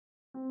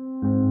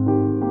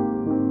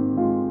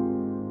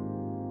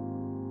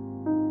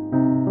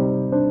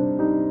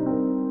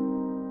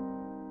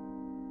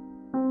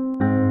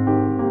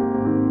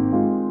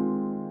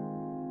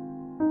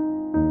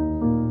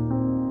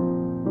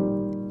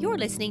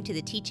listening to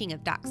the teaching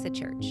of Doxa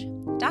Church.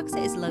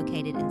 Doxa is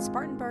located in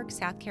Spartanburg,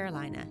 South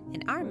Carolina,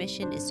 and our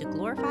mission is to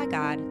glorify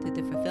God through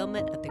the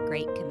fulfillment of the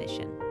Great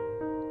Commission.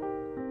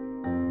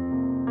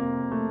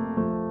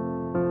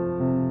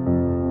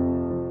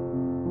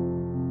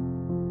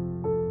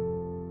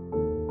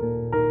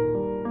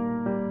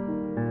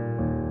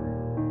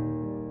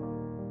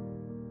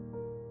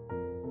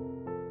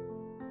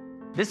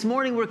 This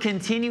morning we're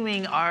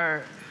continuing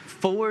our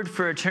Forward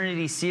for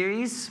Eternity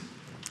series,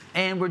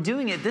 and we're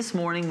doing it this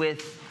morning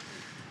with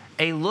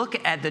a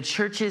look at the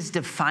church's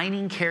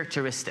defining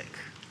characteristic,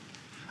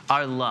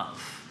 our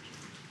love.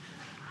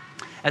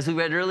 As we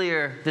read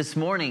earlier this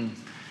morning,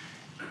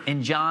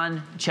 in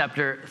John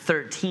chapter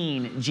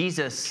 13,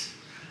 Jesus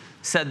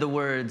said the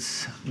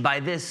words, "By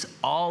this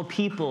all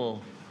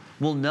people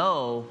will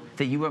know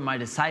that you are my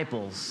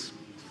disciples,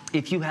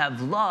 if you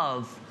have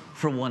love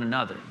for one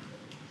another."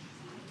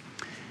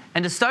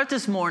 And to start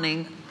this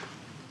morning,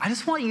 I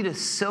just want you to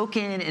soak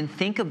in and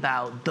think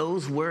about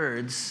those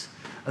words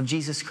of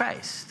Jesus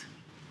Christ.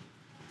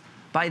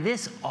 By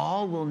this,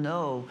 all will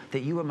know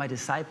that you are my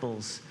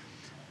disciples,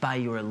 by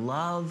your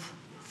love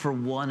for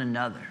one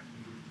another.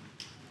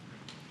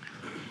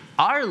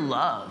 Our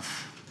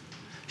love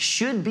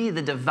should be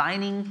the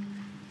defining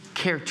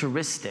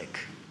characteristic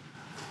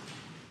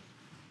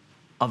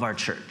of our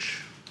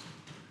church.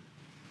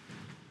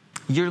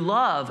 Your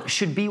love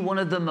should be one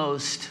of the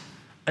most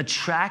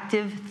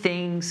attractive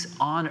things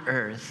on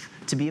earth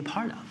to be a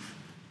part of.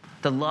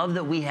 The love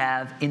that we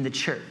have in the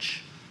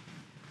church.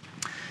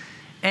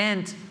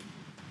 And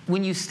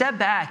when you step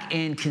back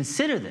and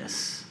consider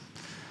this,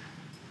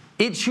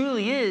 it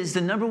truly is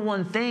the number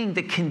one thing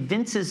that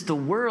convinces the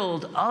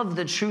world of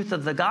the truth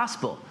of the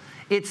gospel.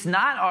 It's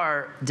not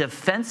our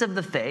defense of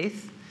the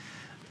faith,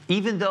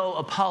 even though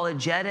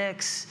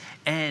apologetics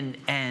and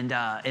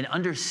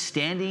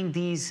understanding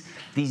these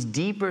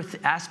deeper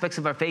aspects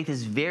of our faith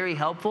is very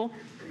helpful,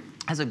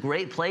 has a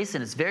great place,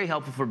 and it's very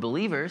helpful for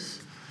believers.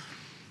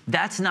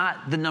 That's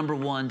not the number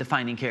one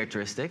defining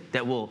characteristic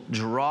that will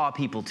draw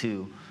people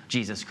to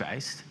Jesus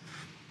Christ.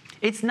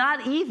 It's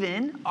not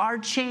even our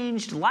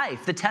changed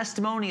life, the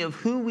testimony of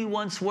who we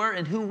once were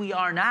and who we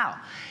are now,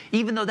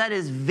 even though that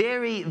is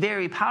very,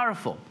 very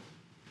powerful.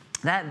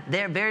 That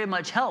there very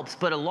much helps.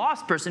 But a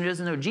lost person who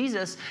doesn't know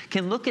Jesus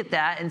can look at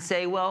that and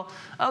say, well,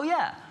 oh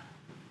yeah,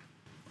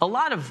 a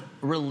lot of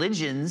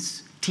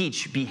religions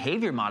teach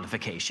behavior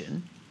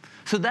modification.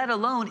 So that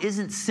alone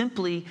isn't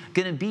simply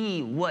going to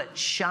be what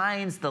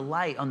shines the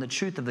light on the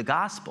truth of the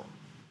gospel.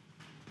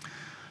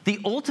 The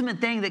ultimate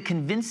thing that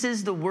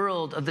convinces the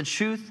world of the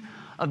truth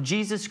of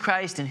Jesus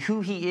Christ and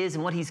who he is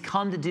and what he's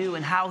come to do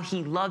and how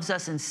he loves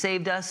us and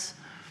saved us,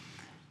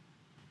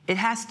 it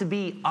has to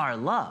be our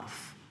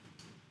love.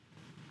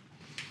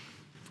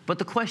 But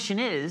the question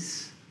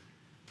is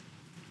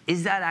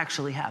that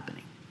actually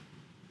happening?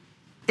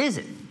 Is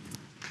it?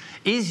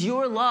 Is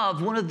your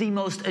love one of the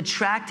most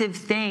attractive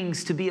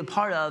things to be a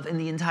part of in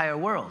the entire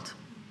world?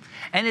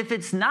 And if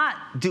it's not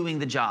doing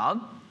the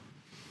job,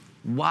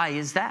 why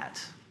is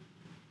that?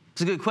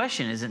 It's a good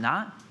question, is it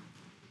not?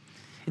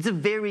 It's a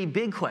very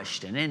big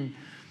question, and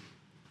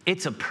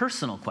it's a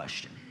personal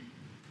question.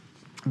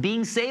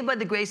 Being saved by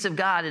the grace of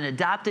God and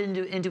adopted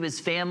into his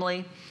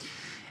family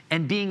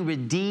and being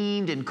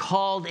redeemed and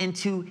called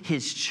into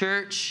his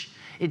church,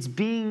 it's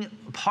being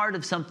part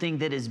of something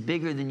that is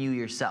bigger than you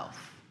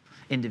yourself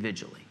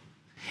individually.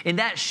 And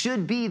that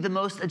should be the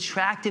most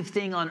attractive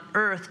thing on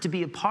earth to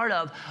be a part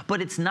of,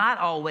 but it's not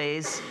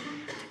always.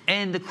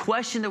 And the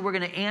question that we're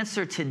going to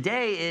answer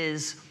today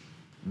is,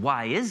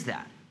 why is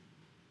that?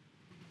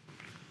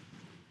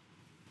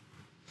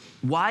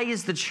 Why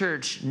is the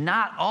church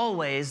not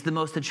always the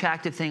most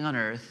attractive thing on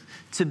earth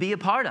to be a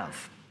part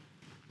of?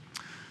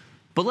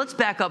 But let's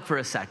back up for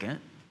a second,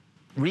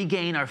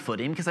 regain our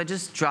footing, because I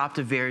just dropped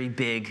a very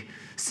big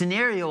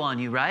scenario on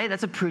you, right?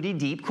 That's a pretty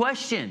deep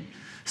question.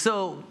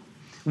 So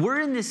we're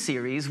in this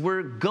series.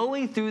 We're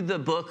going through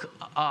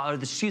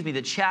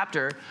the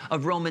chapter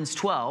of Romans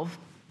 12.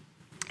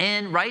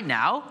 And right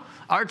now,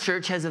 our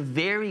church has a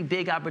very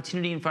big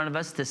opportunity in front of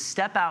us to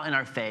step out in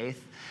our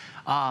faith,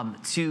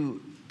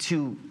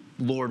 to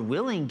Lord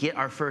willing, get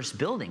our first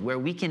building where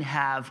we can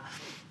have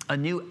a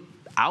new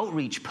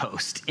outreach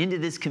post into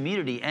this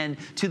community and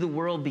to the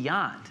world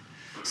beyond.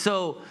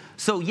 So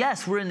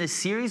yes, we're in this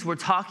series. We're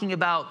talking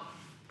about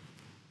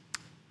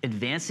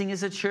advancing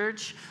as a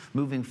church,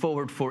 moving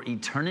forward for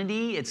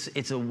eternity.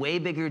 It's a way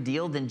bigger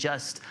deal than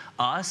just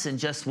us and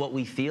just what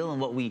we feel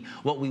and what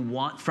we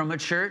want from a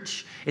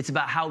church. It's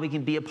about how we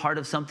can be a part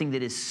of something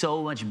that is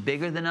so much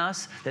bigger than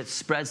us, that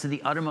spreads to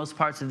the uttermost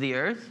parts of the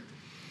earth.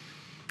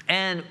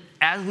 And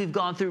as we've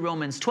gone through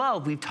Romans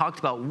 12, we've talked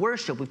about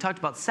worship, we've talked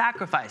about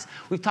sacrifice,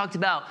 we've talked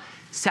about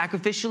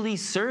sacrificially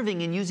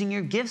serving and using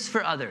your gifts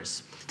for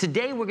others.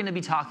 Today we're going to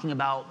be talking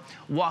about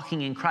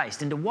walking in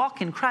Christ. And to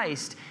walk in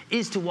Christ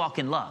is to walk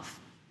in love.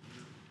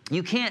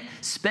 You can't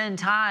spend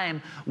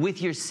time with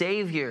your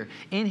Savior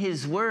in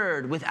his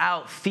word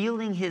without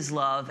feeling his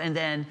love and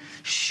then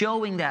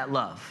showing that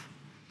love.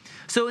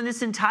 So in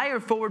this entire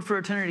Forward for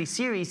Eternity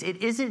series,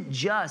 it isn't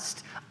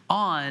just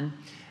on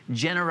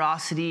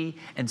generosity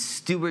and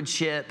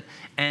stewardship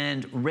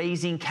and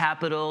raising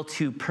capital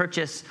to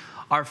purchase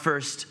our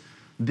first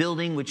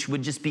building, which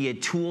would just be a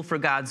tool for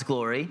God's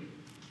glory.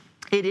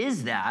 It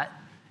is that,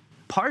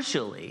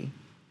 partially,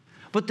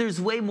 but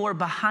there's way more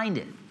behind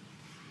it.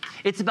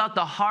 It's about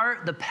the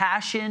heart, the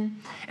passion,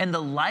 and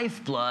the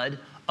lifeblood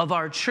of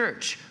our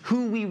church,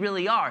 who we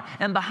really are.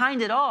 And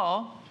behind it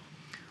all,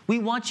 we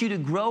want you to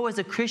grow as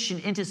a Christian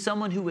into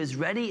someone who is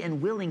ready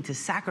and willing to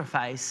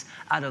sacrifice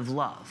out of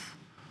love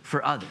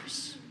for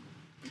others,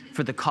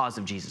 for the cause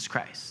of Jesus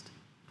Christ.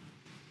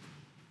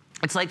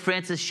 It's like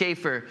Francis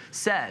Schaeffer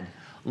said,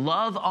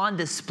 love on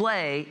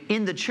display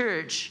in the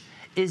church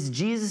is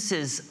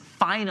Jesus's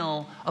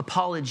final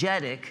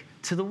apologetic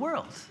to the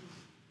world.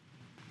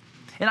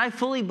 And I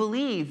fully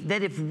believe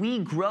that if we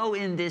grow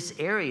in this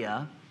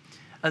area,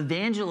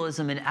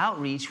 evangelism and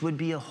outreach would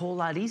be a whole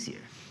lot easier.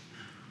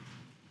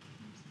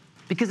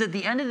 Because at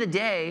the end of the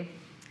day,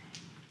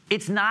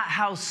 it's not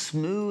how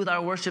smooth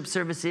our worship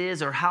service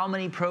is or how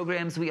many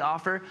programs we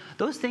offer.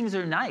 Those things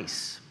are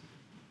nice.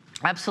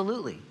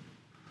 Absolutely.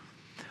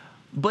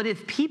 But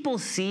if people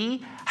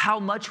see how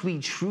much we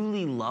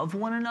truly love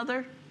one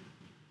another,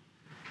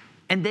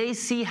 and they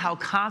see how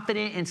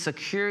confident and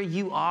secure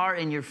you are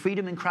in your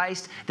freedom in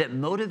Christ that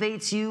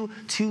motivates you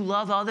to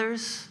love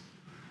others,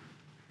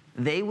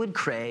 they would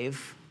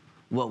crave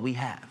what we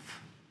have.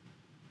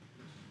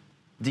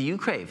 Do you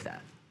crave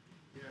that?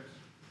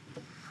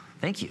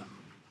 Thank you.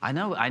 I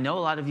know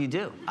a lot of you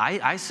do.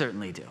 I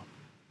certainly do.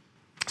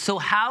 So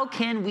how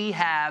can we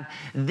have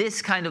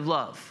this kind of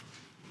love?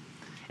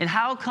 And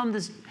how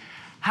does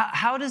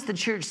the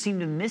church seem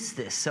to miss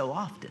this so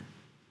often?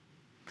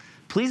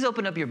 Please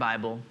open up your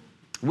Bible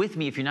with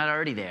me, if you're not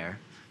already there,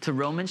 to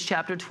Romans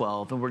chapter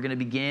 12, and we're going to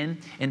begin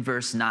in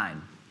verse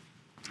 9.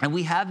 And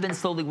we have been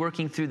slowly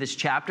working through this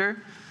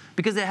chapter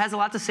because it has a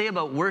lot to say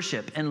about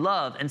worship and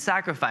love and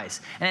sacrifice.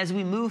 And as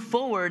we move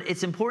forward,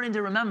 it's important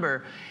to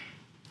remember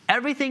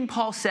everything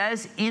Paul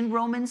says in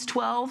Romans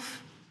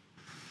 12,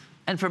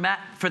 and for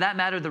that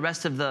matter, the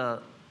rest of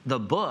the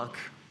book,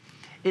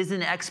 is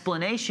an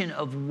explanation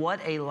of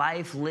what a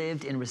life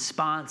lived in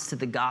response to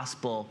the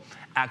gospel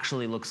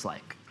actually looks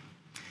like.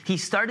 He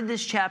started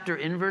this chapter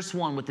in verse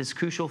 1 with this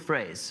crucial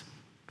phrase,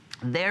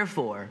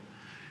 therefore,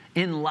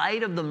 in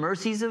light of the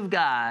mercies of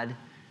God,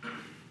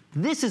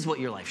 this is what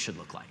your life should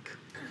look like.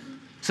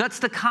 So that's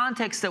the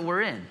context that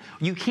we're in.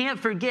 You can't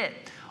forget,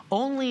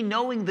 only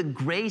knowing the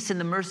grace and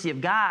the mercy of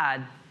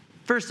God,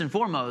 first and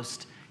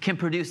foremost, can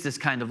produce this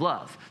kind of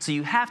love. So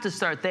you have to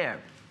start there.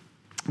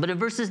 But in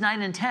verses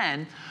 9 and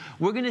 10,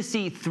 we're going to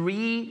see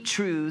three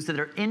truths that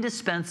are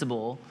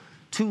indispensable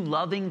to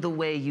loving the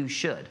way you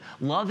should.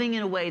 Loving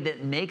in a way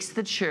that makes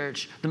the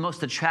church the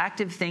most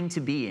attractive thing to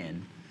be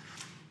in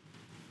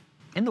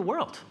the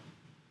world.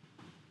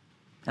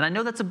 And I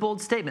know that's a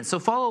bold statement, so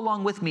follow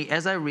along with me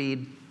as I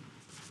read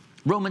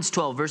Romans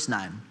 12, verse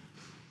 9.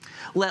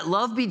 Let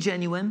love be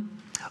genuine,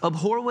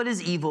 abhor what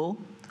is evil,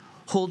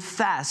 hold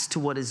fast to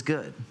what is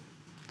good.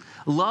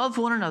 Love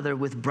one another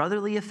with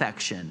brotherly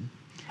affection,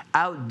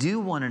 outdo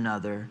one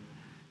another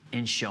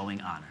in showing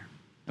honor.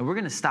 And we're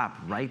going to stop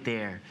right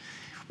there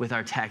with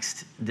our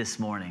text this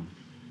morning.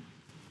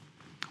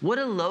 What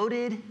a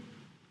loaded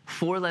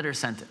four-letter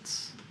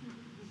sentence.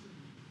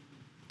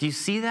 Do you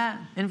see that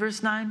in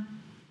verse 9?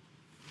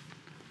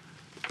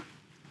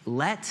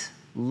 Let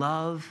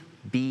love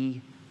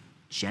be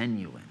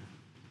genuine.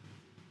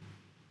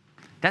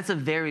 That's a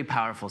very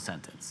powerful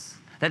sentence.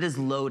 That is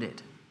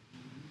loaded.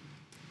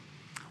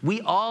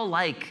 We all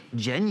like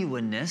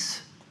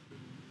genuineness,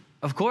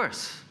 of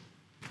course.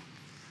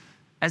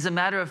 As a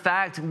matter of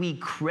fact, we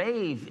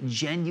crave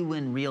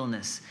genuine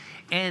realness.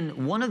 And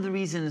one of the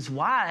reasons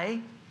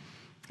why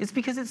is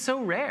because it's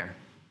so rare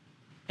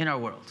in our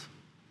world.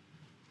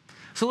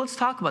 So let's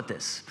talk about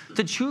this.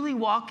 To truly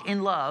walk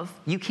in love,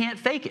 you can't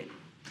fake it.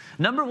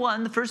 Number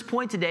one, the first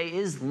point today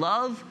is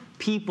love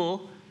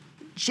people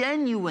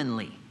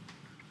genuinely.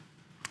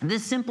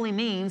 This simply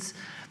means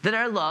that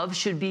our love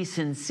should be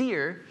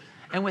sincere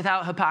and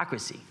without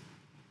hypocrisy.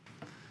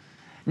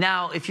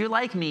 Now, if you're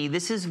like me,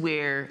 this is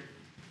where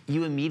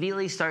you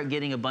immediately start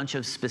getting a bunch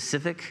of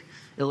specific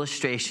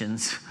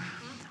illustrations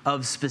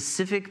of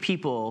specific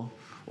people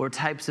or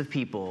types of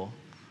people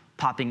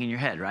popping in your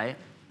head, right?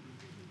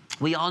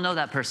 We all know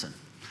that person.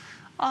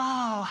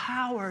 Oh,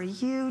 how are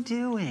you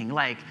doing?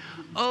 Like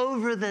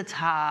over the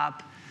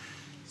top,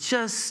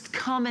 just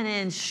coming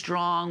in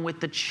strong with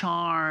the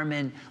charm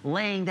and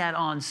laying that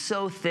on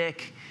so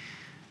thick.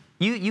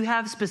 You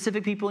have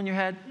specific people in your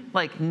head,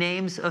 like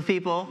names of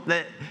people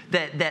that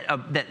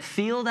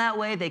feel that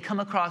way. They come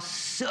across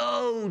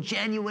so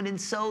genuine and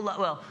so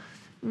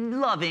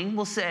loving.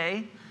 We'll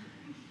say,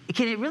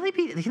 can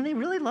they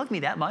really love me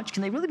that much?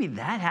 Can they really be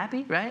that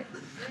happy? Right?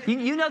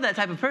 You know that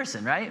type of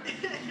person, right?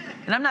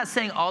 And I'm not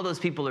saying all those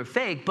people are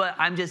fake, but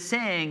I'm just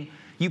saying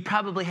you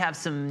probably have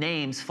some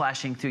names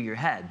flashing through your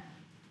head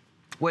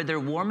where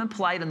they're warm and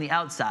polite on the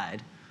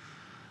outside,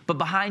 but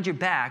behind your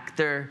back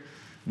they're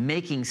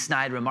making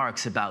snide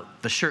remarks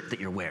about the shirt that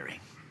you're wearing,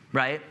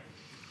 right?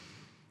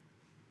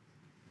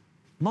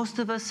 Most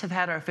of us have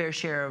had our fair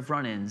share of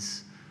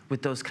run-ins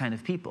with those kind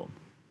of people,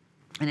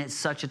 and it's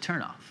such a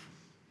turnoff.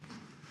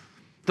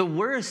 The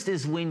worst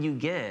is when you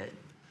get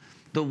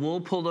the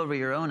wool pulled over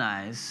your own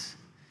eyes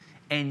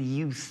and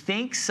you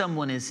think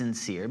someone is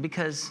sincere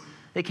because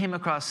they came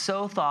across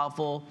so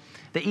thoughtful,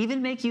 they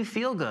even make you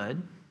feel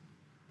good,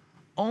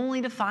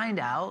 only to find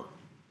out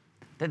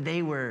that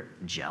they were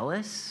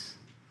jealous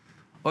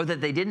or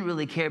that they didn't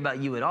really care about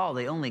you at all.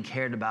 They only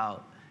cared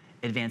about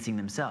advancing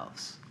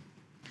themselves.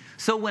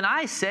 So when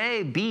I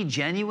say be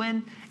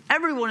genuine,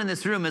 everyone in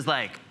this room is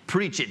like,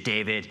 preach it,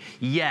 David.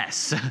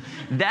 Yes,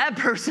 that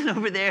person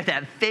over there,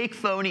 that fake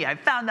phony, I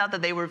found out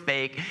that they were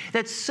fake.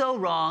 That's so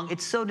wrong.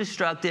 It's so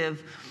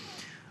destructive.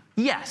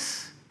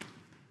 Yes,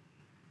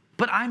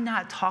 but I'm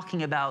not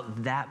talking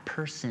about that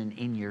person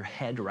in your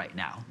head right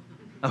now,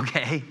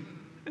 okay?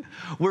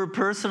 We're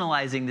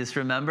personalizing this,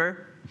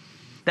 remember?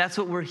 That's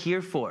what we're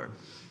here for.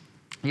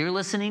 You're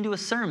listening to a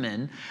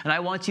sermon, and I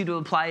want you to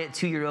apply it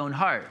to your own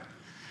heart.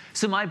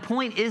 So my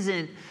point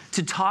isn't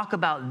to talk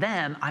about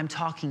them, I'm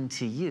talking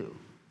to you.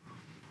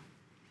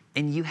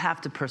 And you have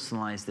to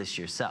personalize this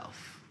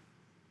yourself.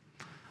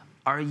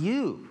 Are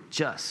you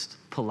just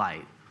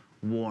polite,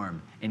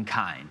 warm, and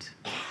kind?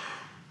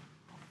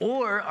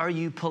 Or are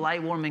you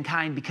polite, warm, and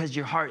kind because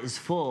your heart is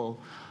full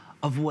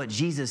of what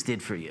Jesus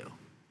did for you,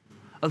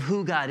 of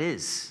who God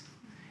is,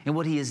 and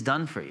what he has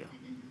done for you?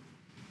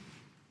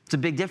 It's a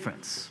big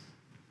difference.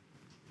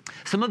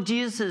 Some of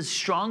Jesus'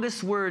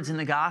 strongest words in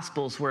the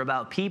Gospels were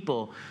about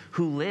people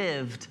who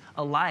lived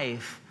a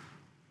life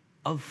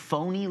of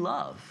phony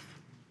love.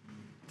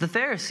 The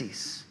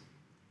Pharisees.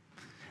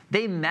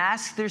 They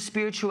masked their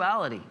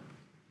spirituality.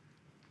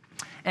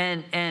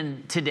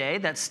 And today,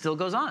 that still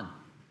goes on.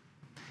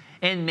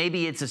 And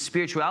maybe it's a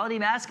spirituality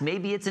mask.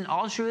 Maybe it's an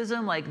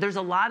altruism. Like, there's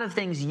a lot of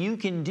things you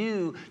can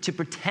do to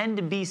pretend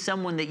to be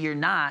someone that you're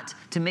not,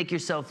 to make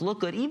yourself look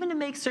good, even to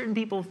make certain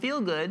people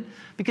feel good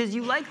because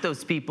you like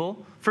those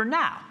people for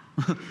now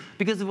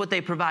because of what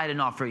they provide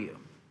and offer you.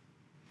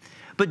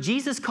 But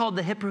Jesus called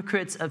the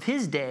hypocrites of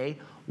his day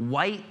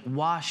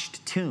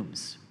whitewashed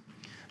tombs.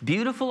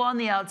 Beautiful on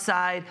the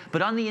outside,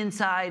 but on the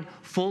inside,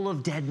 full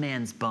of dead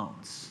man's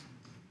bones.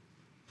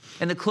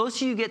 And the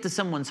closer you get to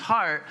someone's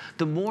heart,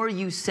 the more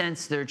you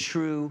sense their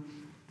true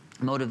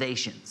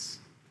motivations.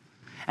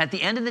 At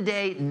the end of the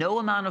day, no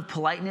amount of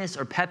politeness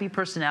or peppy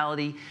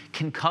personality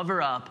can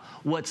cover up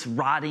what's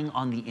rotting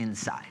on the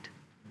inside.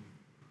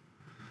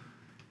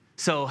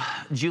 So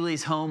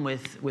Julie's home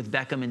with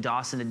Beckham and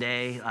Dawson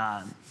today.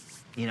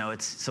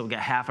 So we got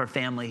half our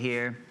family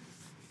here.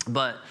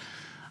 But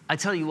I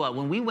tell you what,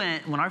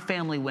 when our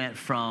family went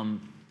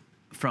from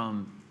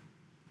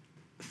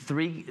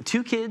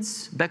 2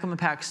 kids, Beckham and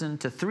Paxton,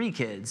 to 3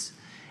 kids,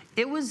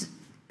 it was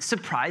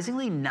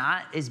surprisingly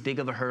not as big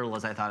of a hurdle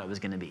as I thought it was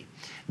going to be.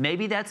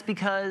 Maybe that's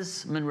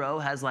because Monroe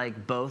has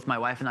like both my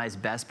wife and I's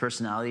best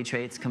personality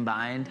traits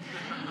combined.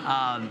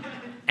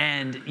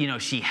 And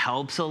she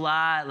helps a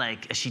lot.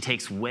 Like, she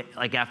takes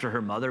after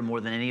her mother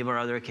more than any of our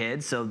other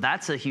kids. So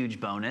that's a huge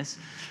bonus.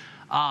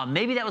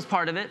 Maybe that was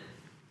part of it.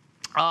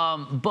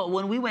 But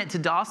when we went to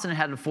Dawson and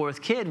had a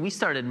 4th kid, we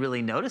started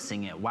really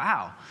noticing it.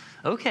 Wow.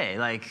 Okay,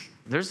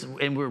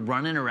 and we're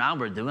running around,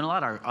 we're doing a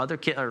lot. Our other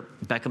kid,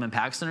 Beckham and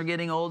Paxton, are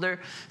getting older.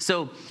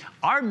 So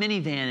our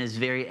minivan is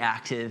very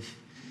active,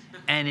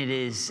 and it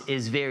is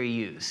very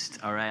used.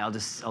 All right, I'll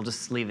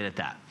just leave it at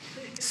that.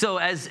 So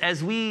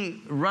as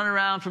we run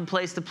around from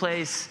place to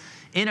place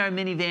in our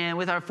minivan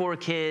with our 4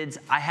 kids,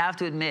 I have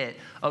to admit,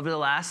 over the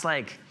last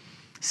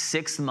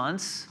 6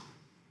 months,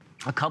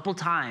 a couple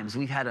times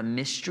we've had a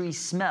mystery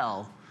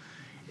smell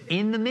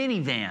in the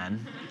minivan,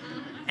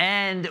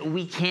 and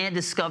we can't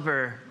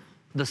discover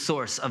the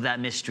source of that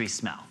mystery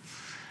smell.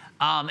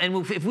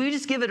 And if we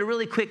just give it a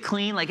really quick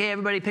clean, like, hey,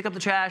 everybody pick up the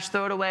trash,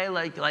 throw it away,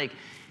 like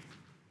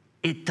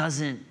it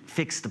doesn't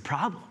fix the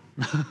problem.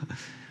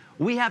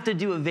 We have to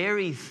do a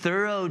very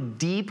thorough,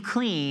 deep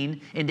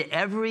clean into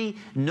every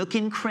nook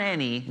and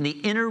cranny in the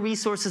inner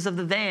resources of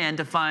the van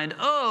to find,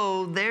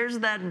 oh, there's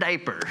that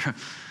diaper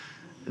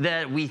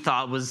that we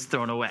thought was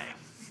thrown away.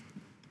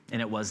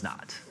 And it was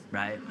not,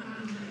 right?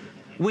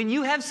 When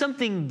you have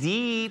something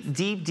deep,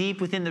 deep,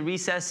 deep within the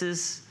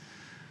recesses,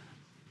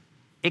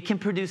 it can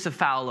produce a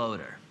foul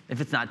odor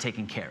if it's not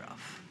taken care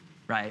of,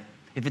 right?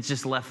 If it's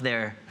just left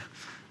there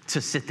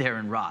to sit there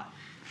and rot.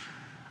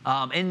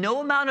 And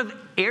no amount of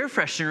air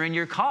freshener in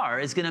your car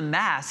is going to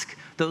mask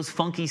those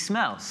funky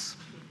smells.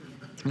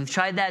 We've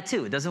tried that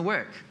too. It doesn't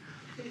work.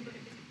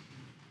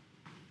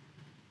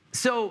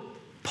 So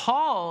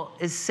Paul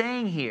is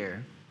saying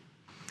here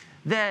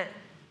that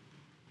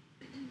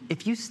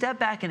if you step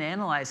back and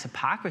analyze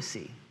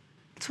hypocrisy,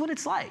 it's what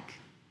it's like.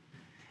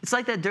 It's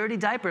like that dirty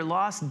diaper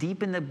lost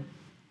deep in the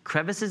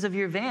crevices of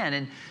your van,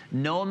 and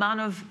no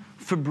amount of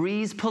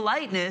Febreze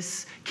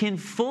politeness can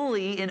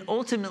fully and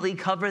ultimately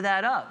cover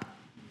that up.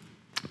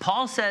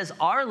 Paul says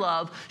our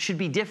love should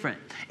be different.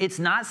 It's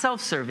not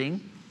self-serving.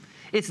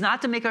 It's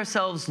not to make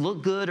ourselves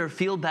look good or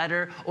feel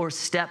better or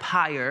step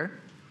higher.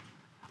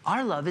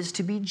 Our love is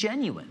to be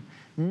genuine,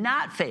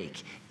 not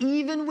fake,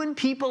 even when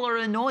people are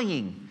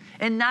annoying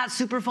and not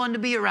super fun to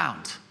be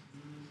around.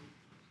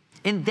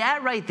 And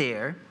that right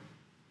there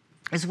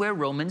is where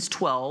Romans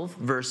 12,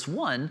 verse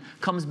 1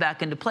 comes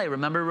back into play.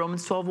 Remember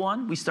Romans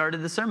 12:1? We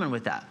started the sermon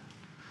with that.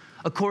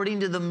 According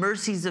to the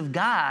mercies of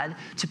God,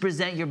 to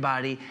present your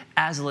body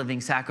as a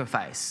living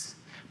sacrifice.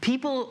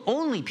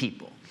 Only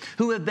people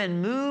who have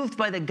been moved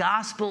by the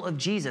gospel of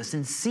Jesus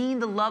and seen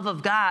the love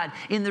of God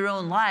in their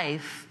own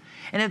life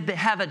and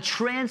have a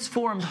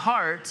transformed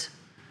heart,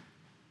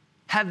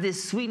 have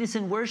this sweetness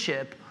in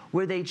worship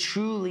where they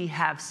truly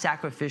have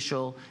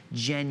sacrificial,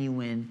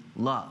 genuine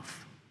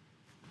love.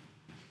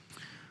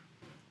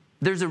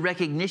 There's a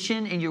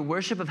recognition in your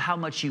worship of how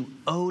much you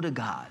owe to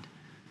God.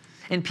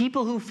 And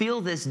people who feel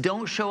this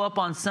don't show up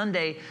on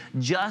Sunday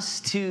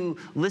just to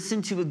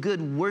listen to a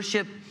good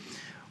worship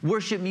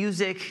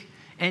music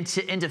and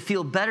to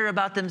feel better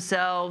about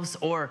themselves,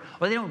 or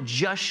they don't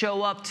just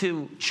show up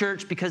to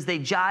church because they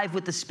jive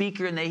with the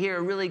speaker and they hear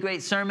a really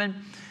great sermon.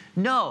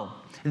 No,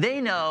 they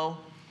know,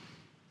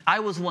 I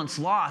was once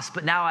lost,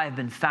 but now I have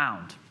been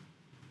found.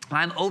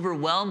 I'm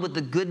overwhelmed with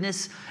the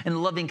goodness and the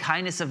loving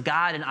kindness of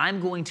God, and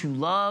I'm going to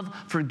love,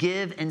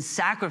 forgive, and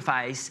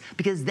sacrifice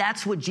because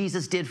that's what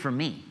Jesus did for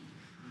me.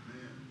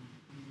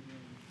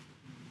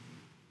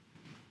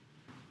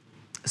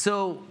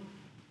 So,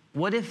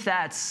 what if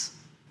that's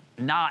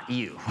not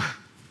you?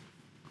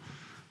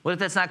 What if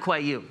that's not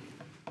quite you?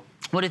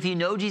 What if you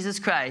know Jesus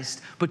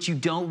Christ, but you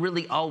don't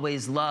really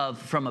always love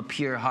from a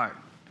pure heart?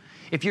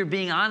 If you're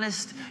being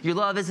honest, your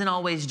love isn't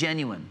always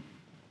genuine.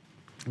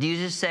 Do you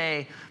just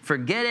say,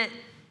 forget it,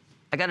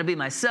 I got to be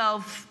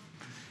myself,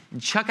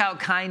 and chuck out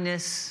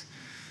kindness?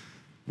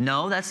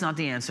 No, that's not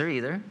the answer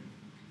either.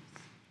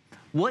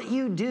 What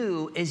you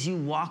do is you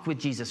walk with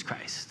Jesus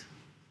Christ.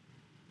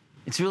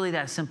 It's really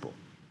that simple.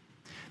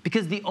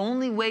 Because the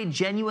only way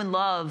genuine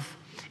love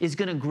is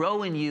going to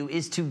grow in you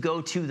is to go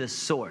to the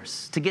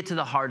source, to get to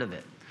the heart of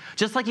it.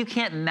 Just like you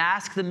can't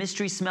mask the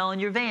mystery smell in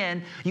your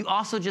van, you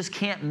also just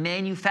can't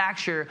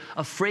manufacture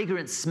a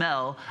fragrant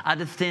smell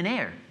out of thin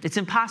air. It's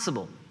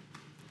impossible.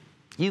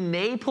 You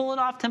may pull it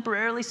off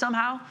temporarily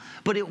somehow,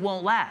 but it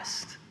won't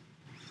last.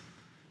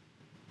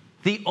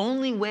 The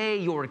only way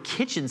your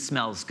kitchen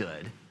smells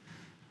good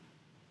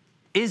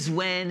is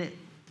when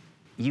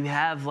you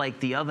have like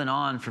the oven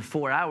on for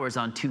 4 hours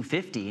on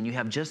 250 and you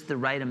have just the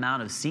right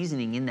amount of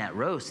seasoning in that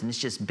roast and it's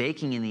just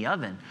baking in the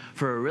oven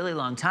for a really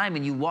long time,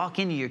 and you walk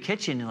into your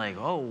kitchen and you're like,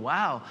 oh,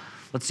 wow,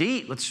 let's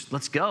eat,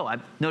 let's go. I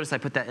noticed I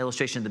put that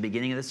illustration at the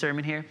beginning of the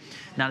sermon here,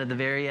 not at the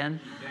very end.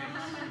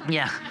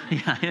 Yeah.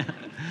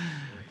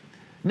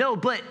 No,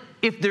 but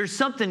if there's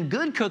something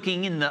good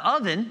cooking in the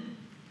oven,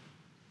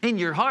 in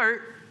your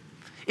heart,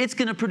 it's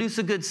going to produce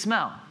a good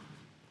smell.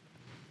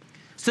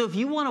 So if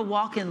you want to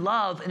walk in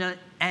love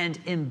and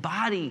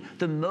embody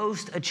the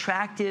most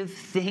attractive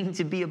thing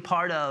to be a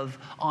part of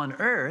on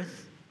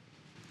earth,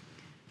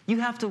 you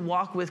have to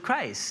walk with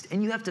Christ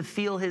and you have to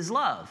feel his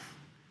love.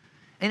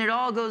 And it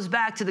all goes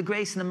back to the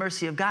grace and the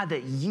mercy of God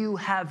that you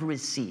have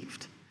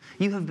received.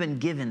 You have been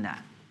given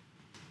that.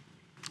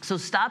 So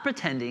stop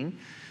pretending,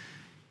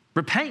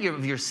 repent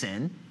of your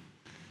sin,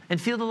 and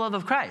feel the love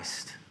of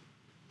Christ.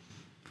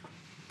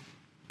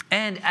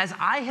 And as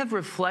I have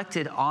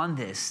reflected on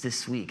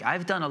this week,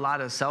 I've done a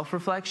lot of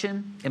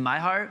self-reflection in my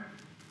heart.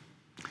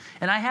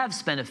 And I have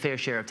spent a fair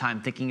share of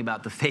time thinking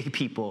about the fake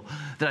people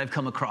that I've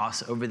come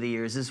across over the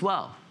years as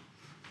well.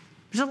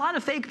 There's a lot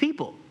of fake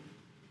people.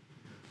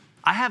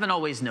 I haven't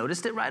always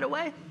noticed it right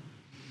away.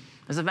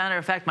 As a matter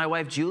of fact, my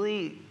wife,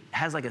 Julie,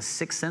 has like a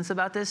sixth sense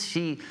about this.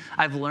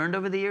 I've learned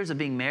over the years of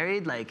being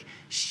married, like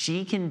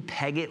she can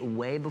peg it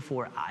way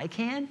before I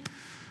can.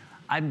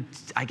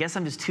 I guess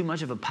I'm just too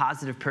much of a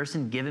positive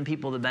person, giving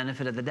people the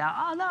benefit of the doubt.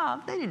 Oh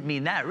no, they didn't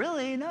mean that,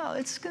 really. No,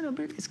 it's gonna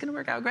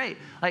work out great.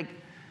 Like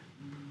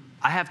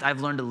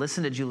I've learned to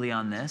listen to Julie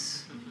on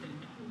this,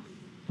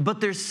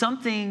 but there's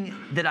something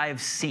that I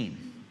have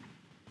seen,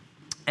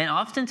 and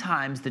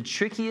oftentimes the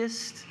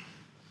trickiest,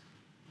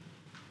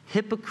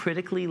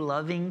 hypocritically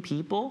loving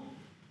people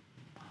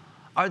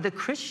are the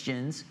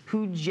Christians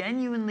who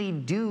genuinely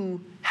do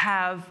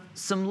have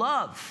some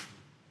love.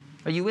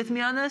 Are you with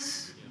me on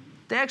this?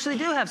 They actually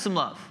do have some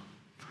love.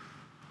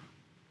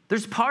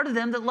 There's part of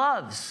them that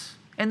loves,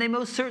 and they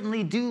most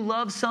certainly do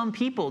love some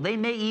people. They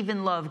may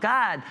even love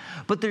God,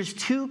 but there's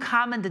two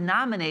common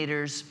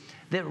denominators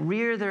that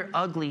rear their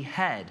ugly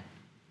head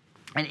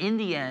and in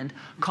the end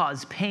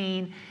cause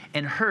pain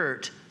and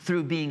hurt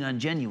through being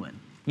ungenuine.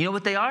 You know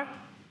what they are?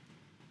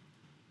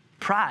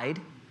 Pride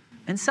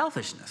and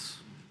selfishness.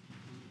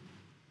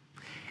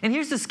 And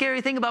here's the scary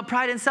thing about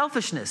pride and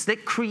selfishness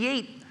that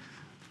create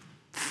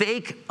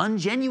fake,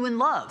 ungenuine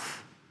love.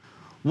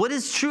 What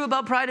is true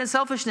about pride and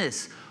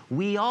selfishness?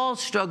 We all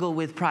struggle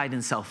with pride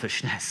and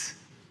selfishness.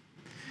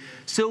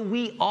 So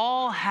we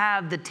all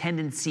have the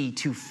tendency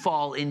to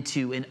fall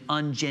into an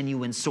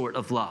ungenuine sort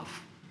of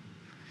love.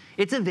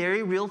 It's a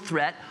very real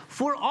threat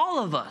for all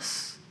of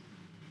us.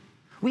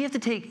 We have to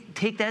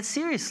take that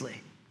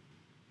seriously.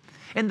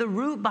 And the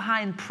root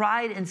behind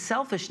pride and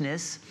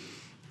selfishness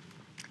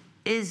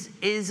is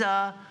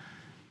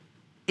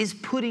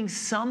putting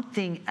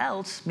something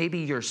else, maybe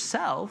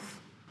yourself,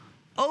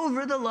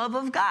 over the love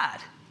of God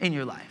in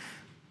your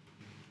life.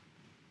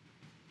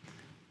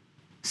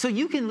 So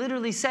you can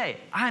literally say,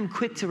 I'm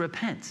quick to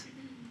repent.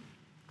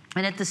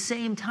 And at the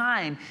same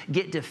time,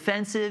 get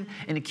defensive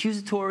and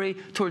accusatory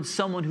towards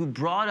someone who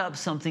brought up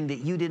something that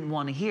you didn't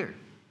want to hear.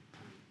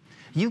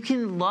 You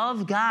can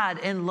love God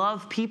and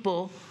love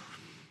people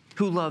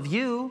who love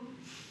you,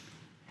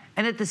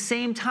 and at the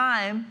same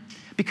time,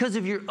 because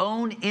of your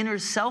own inner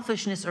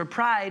selfishness or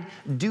pride,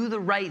 do the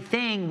right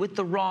thing with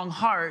the wrong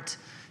heart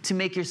to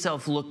make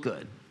yourself look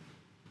good.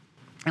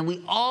 And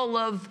we all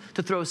love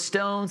to throw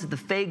stones at the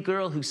fake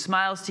girl who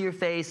smiles to your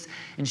face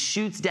and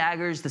shoots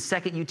daggers the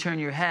second you turn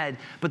your head.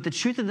 But the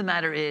truth of the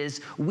matter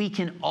is, we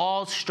can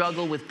all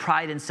struggle with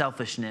pride and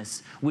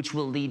selfishness, which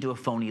will lead to a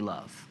phony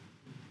love.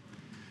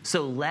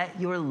 So let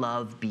your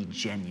love be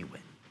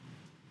genuine.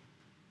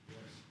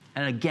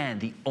 And again,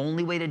 the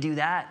only way to do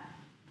that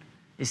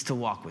is to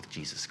walk with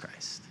Jesus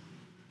Christ,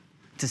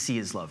 to see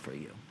his love for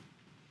you.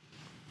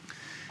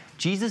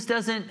 Jesus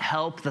doesn't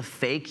help the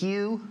fake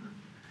you.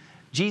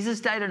 Jesus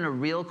died on a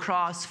real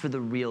cross for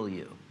the real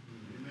you.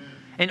 Amen.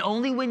 And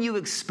only when you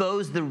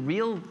expose the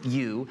real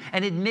you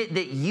and admit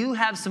that you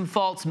have some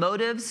false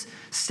motives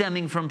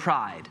stemming from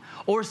pride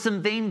or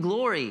some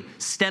vainglory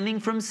stemming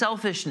from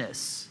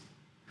selfishness,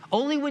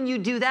 only when you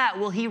do that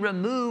will he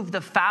remove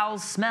the foul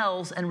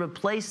smells and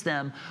replace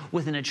them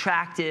with an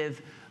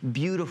attractive,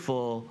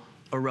 beautiful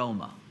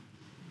aroma.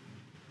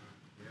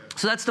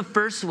 So that's the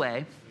first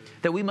way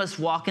that we must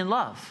walk in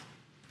love.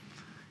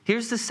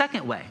 Here's the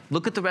second way.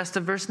 Look at the rest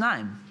of verse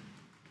 9.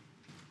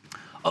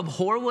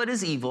 Abhor what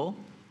is evil,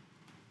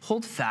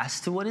 hold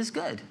fast to what is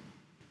good.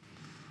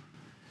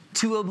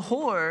 To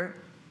abhor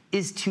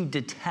is to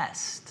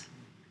detest.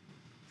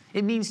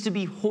 It means to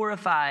be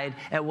horrified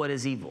at what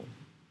is evil.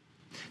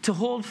 To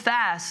hold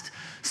fast,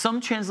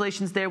 some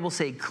translations there will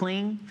say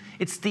cling.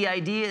 It's the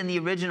idea in the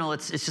original,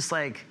 it's just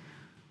like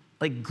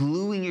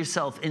gluing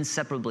yourself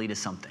inseparably to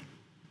something.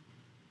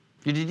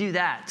 You're to do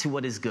that to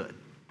what is good.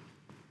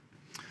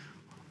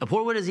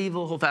 Abhor what is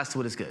evil, hold fast to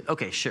what is good.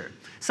 Okay, sure.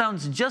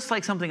 Sounds just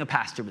like something a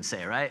pastor would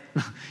say, right?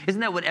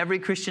 Isn't that what every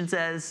Christian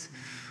says?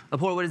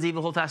 Abhor what is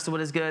evil, hold fast to what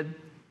is good.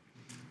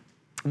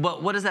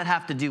 But what does that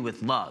have to do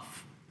with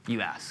love,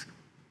 you ask?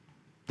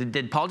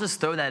 Did Paul just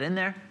throw that in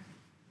there?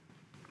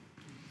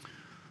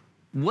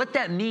 What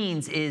that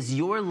means is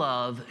your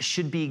love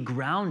should be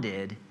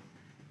grounded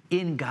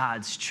in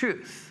God's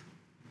truth.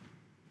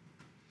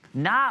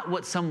 Not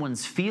what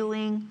someone's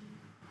feeling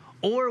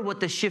or what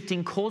the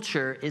shifting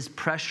culture is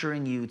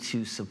pressuring you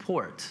to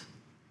support.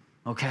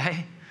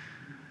 Okay?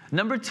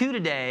 Number 2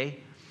 today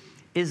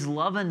is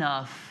love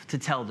enough to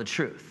tell the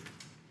truth.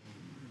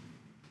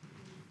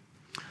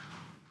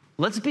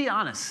 Let's be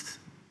honest.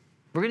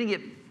 We're gonna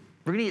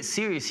get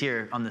serious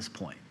here on this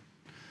point.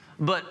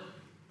 But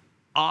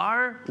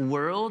our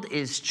world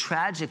is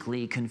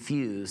tragically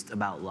confused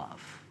about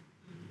love.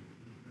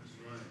 That's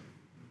right.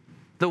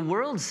 The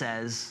world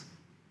says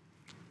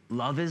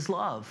love is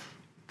love.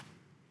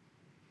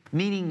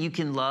 Meaning you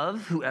can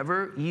love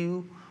whoever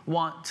you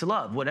want to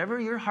love. Whatever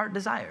your heart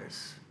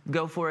desires,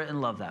 go for it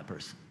and love that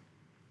person.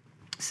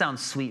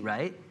 Sounds sweet,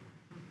 right?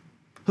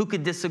 Who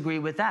could disagree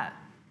with that?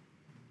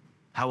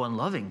 How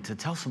unloving to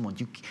tell someone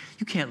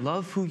you can't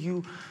love who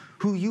you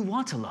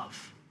want to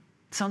love.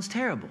 Sounds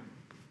terrible.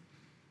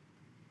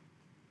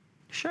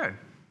 Sure.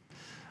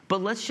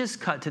 But let's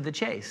just cut to the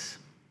chase.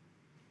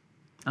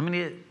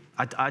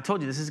 I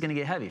told you this is going to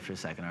get heavy for a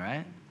second, all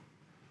right?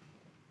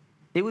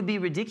 It would be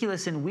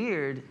ridiculous and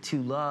weird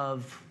to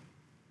love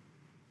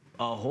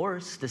a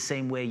horse the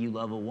same way you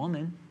love a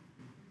woman.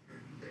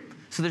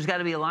 So there's got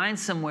to be a line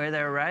somewhere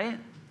there, right?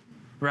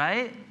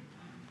 Right?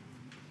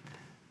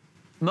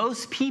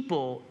 Most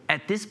people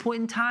at this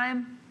point in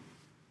time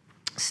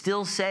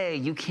still say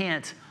you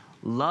can't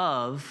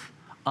love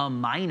a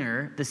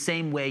minor the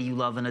same way you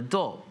love an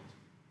adult.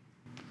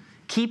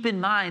 Keep in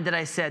mind that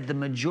I said the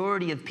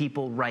majority of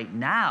people right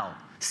now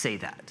say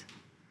that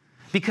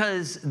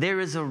because there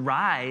is a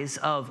rise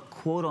of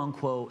quote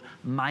unquote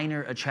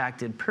minor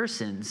attracted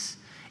persons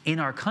in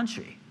our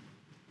country.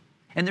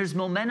 And there's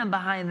momentum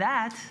behind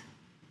that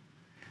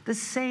the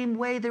same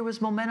way there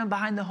was momentum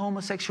behind the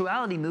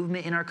homosexuality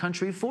movement in our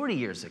country 40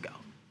 years ago.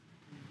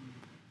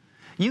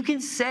 You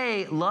can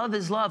say love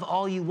is love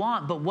all you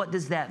want, but what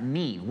does that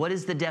mean? What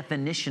is the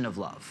definition of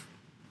love?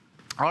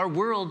 Our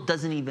world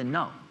doesn't even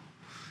know.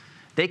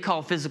 They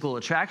call physical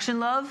attraction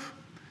love.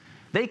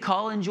 They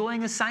call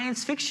enjoying a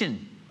science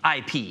fiction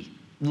IP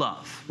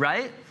love,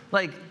 right?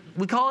 Like,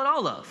 we call it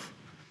all love.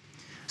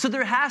 So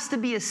there has to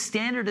be a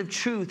standard of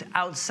truth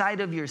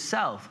outside of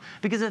yourself.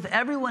 Because if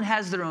everyone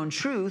has their own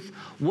truth,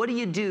 what do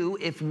you do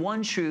if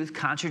one truth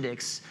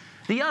contradicts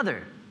the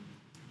other?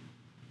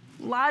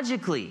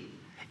 Logically,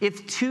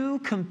 if two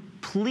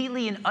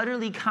completely and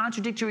utterly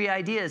contradictory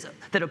ideas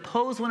that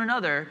oppose one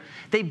another,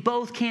 they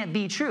both can't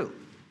be true.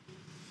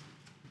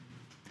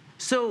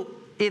 So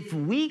if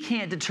we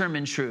can't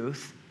determine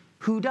truth,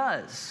 who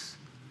does?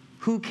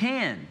 Who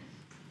can?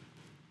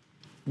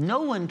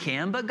 No one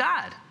can but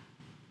God.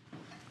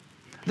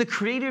 The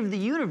creator of the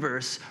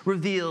universe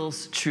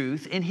reveals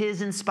truth in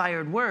his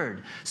inspired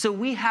word. So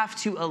we have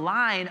to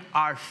align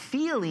our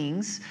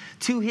feelings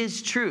to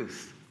his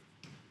truth.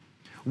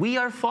 We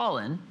are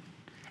fallen,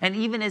 and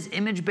even as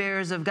image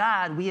bearers of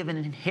God, we have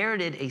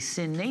inherited a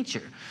sin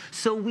nature.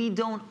 So we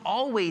don't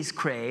always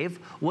crave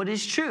what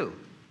is true.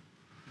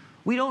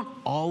 We don't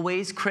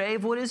always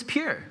crave what is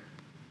pure.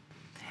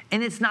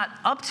 And it's not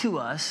up to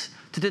us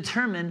to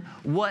determine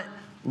what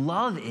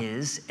love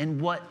is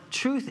and what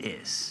truth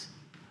is.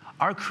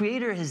 Our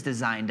Creator has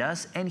designed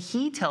us, and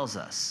he tells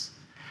us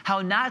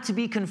how not to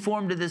be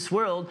conformed to this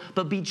world,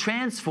 but be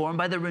transformed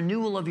by the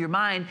renewal of your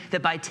mind,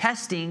 that by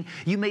testing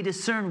you may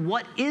discern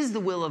what is the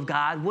will of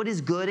God, what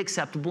is good,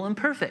 acceptable, and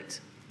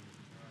perfect.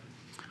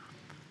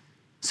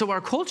 So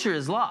our culture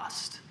is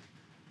lost.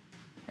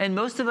 And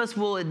most of us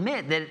will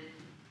admit that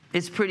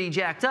it's pretty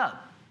jacked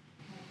up.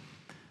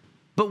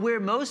 But where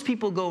most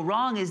people go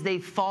wrong is they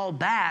fall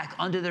back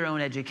onto their own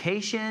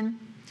education,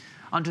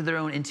 onto their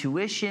own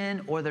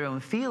intuition, or their own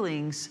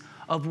feelings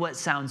of what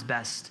sounds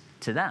best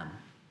to them.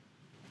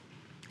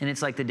 And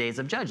it's like the days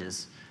of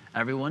Judges.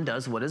 Everyone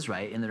does what is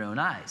right in their own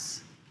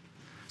eyes.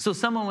 So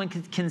someone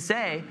can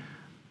say,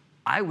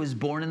 I was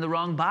born in the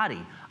wrong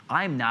body.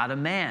 I'm not a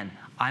man.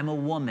 I'm a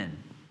woman.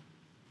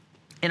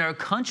 And our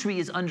country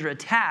is under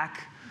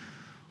attack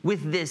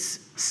with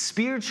this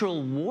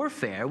spiritual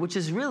warfare, which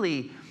is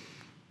really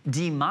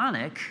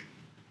demonic.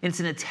 It's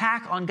an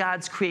attack on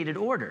God's created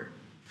order.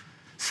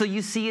 So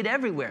you see it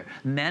everywhere.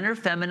 Men are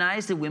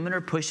feminized and women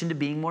are pushed into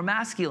being more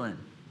masculine.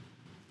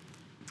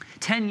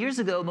 10 years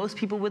ago, most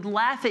people would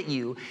laugh at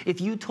you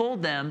if you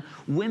told them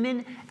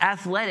women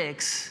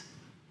athletics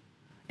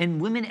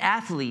and women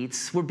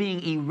athletes were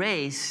being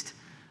erased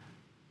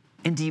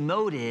and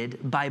demoted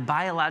by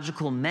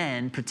biological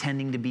men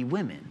pretending to be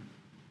women.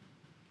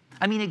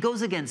 I mean, it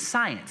goes against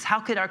science. How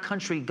could our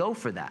country go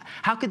for that?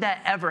 How could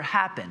that ever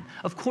happen?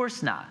 Of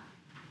course not.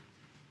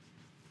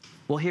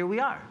 Well, here we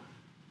are.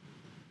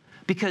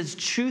 Because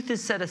truth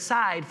is set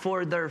aside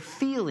for their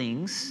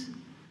feelings,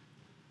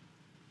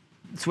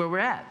 that's where we're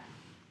at.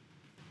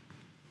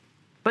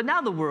 But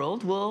now the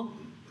world will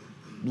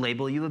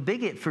label you a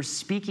bigot for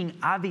speaking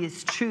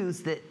obvious truths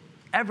that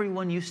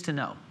everyone used to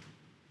know.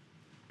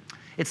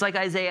 It's like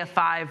Isaiah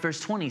 5, verse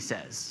 20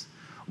 says,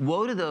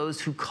 woe to those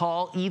who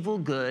call evil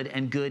good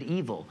and good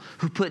evil,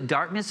 who put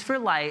darkness for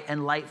light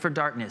and light for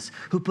darkness,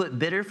 who put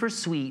bitter for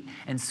sweet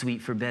and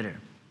sweet for bitter.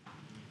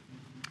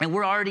 And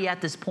we're already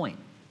at this point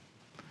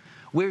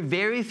where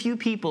very few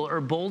people are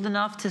bold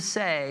enough to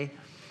say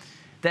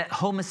that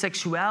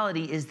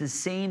homosexuality is the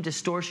same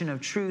distortion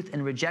of truth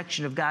and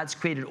rejection of God's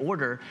created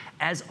order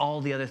as all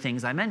the other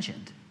things I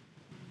mentioned.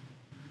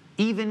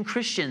 Even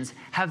Christians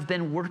have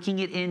been working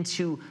it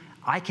into,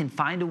 I can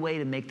find a way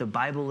to make the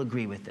Bible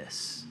agree with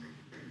this.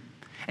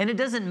 And it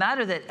doesn't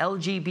matter that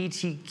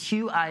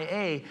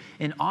LGBTQIA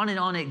and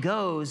on it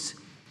goes,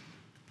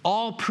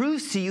 all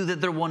proves to you that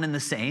they're one and the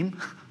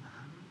same.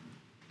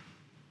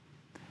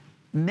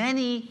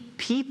 Many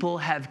people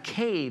have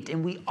caved,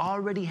 and we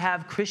already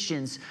have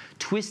Christians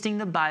twisting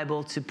the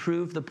Bible to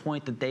prove the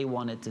point that they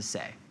wanted to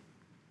say.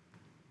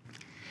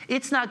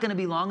 It's not going to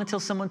be long until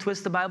someone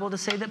twists the Bible to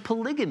say that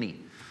polygamy,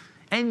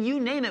 and you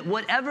name it,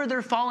 whatever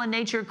their fallen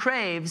nature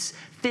craves,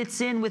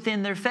 fits in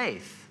within their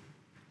faith.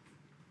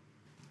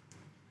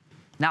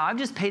 Now, I've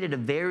just painted a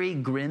very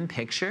grim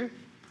picture.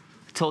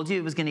 I told you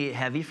it was going to get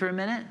heavy for a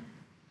minute.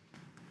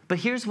 But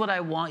here's what I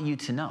want you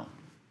to know.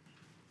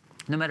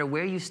 No matter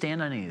where you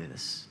stand on any of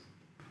this,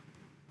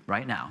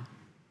 right now,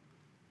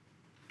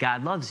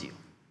 God loves you.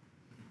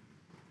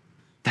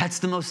 That's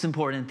the most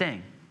important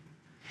thing.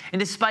 And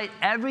despite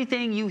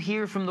everything you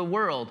hear from the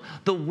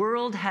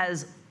world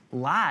has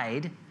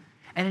lied,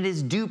 and it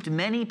has duped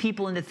many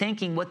people into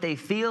thinking what they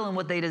feel and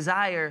what they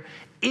desire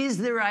is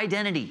their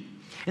identity.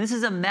 And this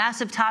is a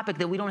massive topic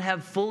that we don't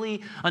have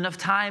fully enough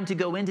time to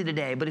go into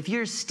today. But if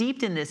you're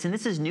steeped in this and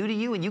this is new to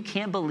you and you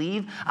can't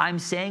believe I'm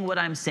saying what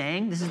I'm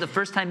saying, this is the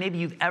first time maybe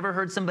you've ever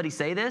heard somebody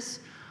say this,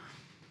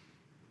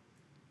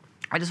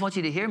 I just want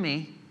you to hear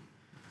me.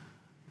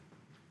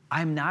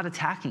 I'm not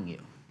attacking you,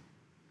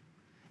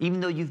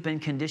 even though you've been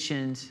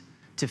conditioned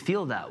to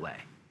feel that way.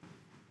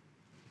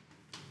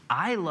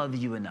 I love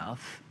you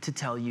enough to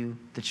tell you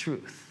the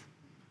truth.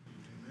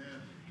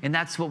 Amen. And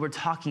that's what we're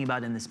talking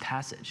about in this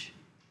passage.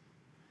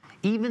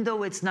 Even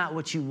though it's not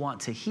what you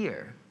want to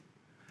hear,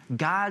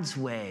 God's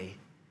way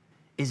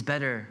is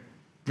better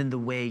than the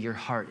way your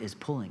heart is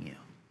pulling you.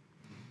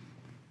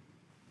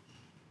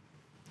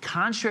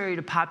 Contrary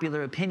to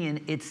popular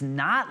opinion, it's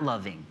not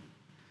loving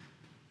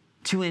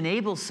to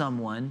enable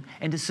someone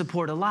and to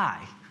support a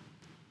lie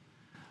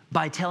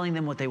by telling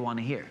them what they want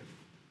to hear.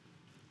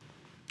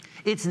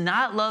 It's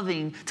not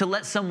loving to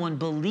let someone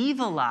believe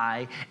a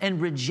lie and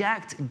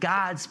reject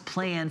God's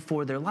plan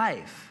for their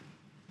life.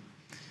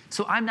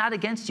 So I'm not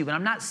against you, and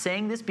I'm not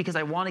saying this because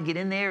I want to get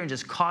in there and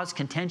just cause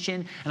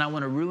contention and I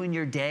want to ruin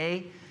your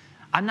day.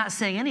 I'm not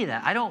saying any of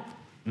that. I don't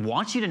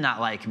want you to not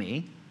like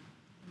me,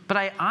 but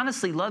I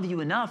honestly love you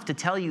enough to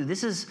tell you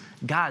this is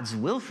God's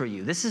will for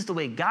you. This is the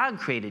way God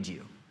created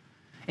you.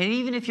 And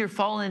even if your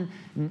fallen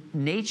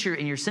nature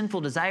and your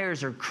sinful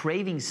desires are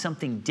craving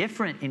something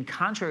different and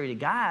contrary to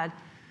God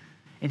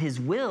and his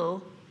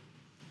will,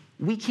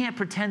 we can't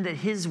pretend that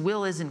his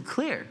will isn't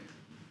clear.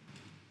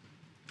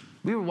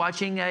 We were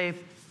watching a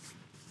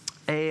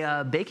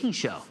baking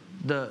show,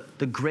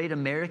 the Great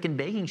American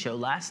Baking Show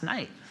last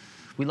night.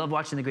 We love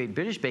watching the Great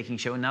British Baking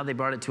Show, and now they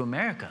brought it to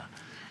America.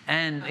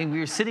 And we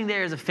were sitting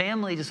there as a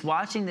family just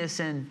watching this,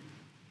 and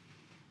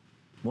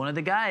one of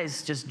the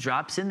guys just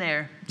drops in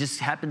there, just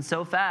happened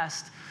so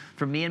fast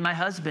for me and my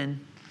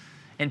husband.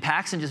 And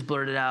Paxton just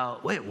blurted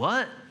out, "Wait,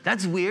 what?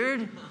 That's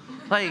weird."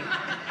 I'm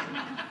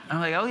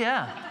like, "Oh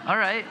yeah, all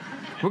right.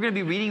 We're going to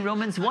be reading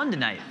Romans 1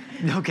 tonight,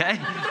 okay?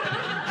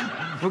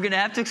 We're going to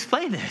have to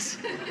explain this.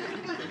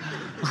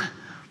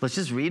 Let's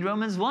just read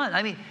Romans 1.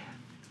 I mean,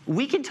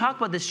 we can talk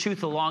about this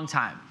truth a long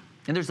time,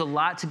 and there's a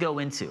lot to go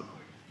into.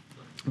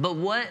 But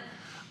what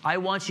I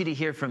want you to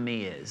hear from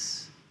me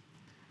is,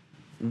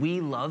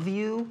 we love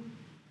you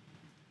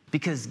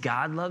because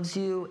God loves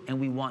you, and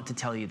we want to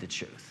tell you the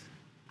truth.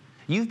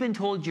 You've been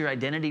told your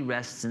identity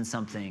rests in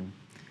something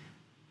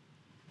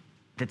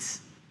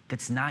that's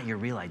not your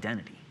real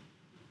identity,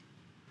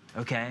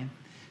 okay?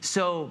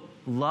 So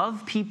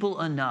love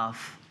people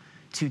enough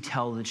to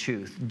tell the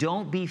truth.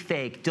 Don't be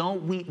fake.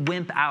 Don't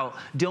wimp out.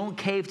 Don't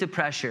cave to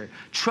pressure.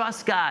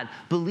 Trust God.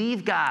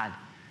 Believe God.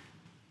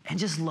 And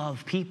just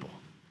love people.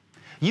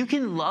 You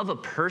can love a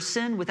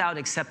person without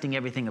accepting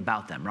everything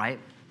about them, right?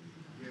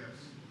 Yes.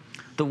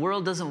 The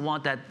world doesn't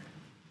want that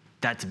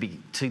to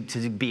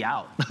be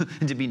out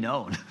and to be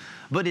known,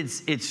 but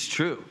it's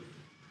true.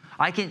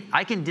 I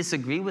can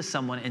disagree with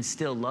someone and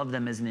still love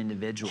them as an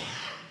individual.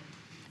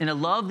 And a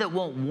love that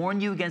won't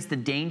warn you against the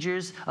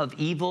dangers of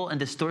evil and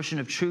distortion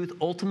of truth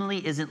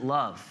ultimately isn't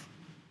love.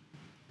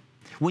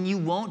 When you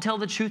won't tell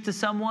the truth to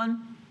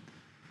someone,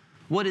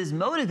 what is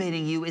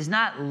motivating you is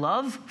not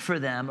love for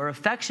them or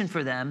affection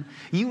for them.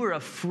 You are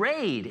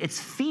afraid. It's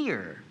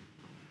fear.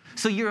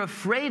 So you're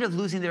afraid of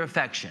losing their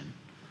affection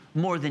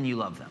more than you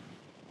love them.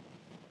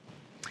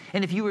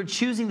 And if you were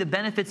choosing the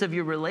benefits of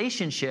your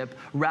relationship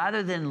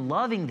rather than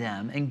loving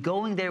them and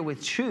going there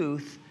with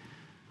truth,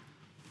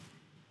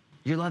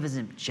 your love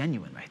isn't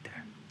genuine right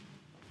there.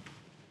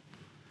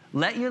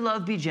 Let your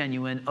love be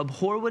genuine.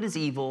 Abhor what is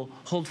evil.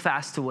 Hold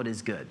fast to what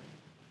is good.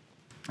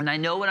 And I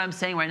know what I'm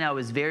saying right now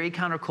is very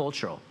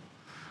countercultural,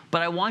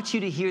 but I want you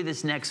to hear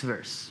this next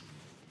verse.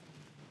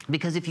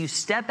 Because if you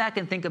step back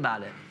and think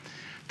about it,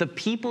 the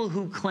people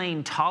who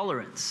claim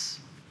tolerance,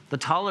 the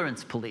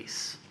tolerance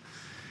police,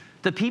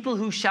 the people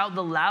who shout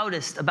the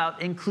loudest about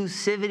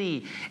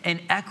inclusivity and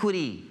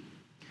equity,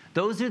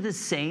 those are the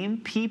same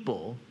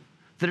people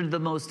that are the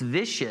most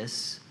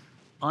vicious,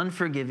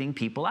 unforgiving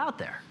people out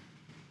there.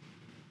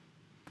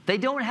 They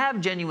don't have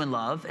genuine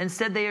love.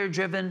 Instead, they are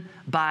driven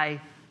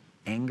by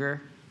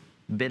anger,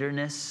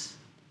 bitterness,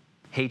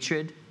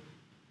 hatred.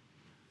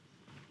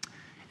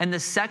 And the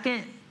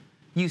second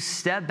you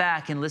step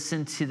back and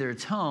listen to their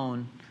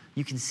tone,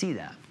 you can see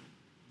that.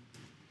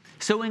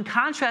 So in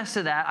contrast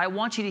to that, I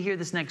want you to hear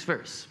this next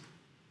verse.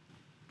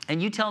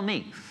 And you tell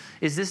me,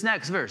 is this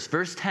next verse,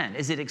 verse 10,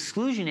 is it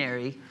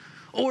exclusionary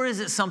or is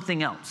it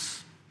something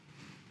else?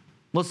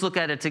 Let's look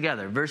at it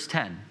together. Verse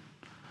 10.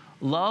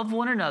 Love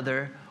one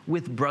another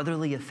with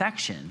brotherly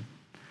affection.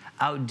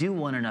 Outdo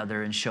one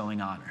another in showing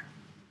honor.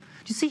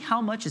 Do you see how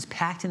much is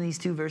packed in these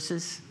two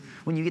verses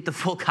when you get the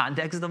full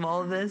context of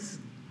all of this?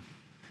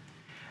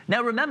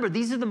 Now remember,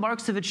 these are the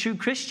marks of a true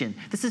Christian.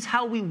 This is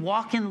how we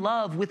walk in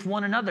love with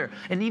one another.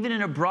 And even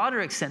in a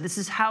broader extent, this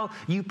is how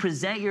you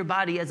present your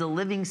body as a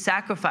living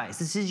sacrifice.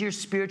 This is your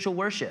spiritual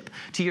worship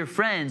to your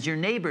friends, your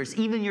neighbors,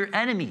 even your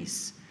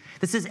enemies.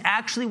 This is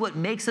actually what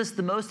makes us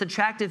the most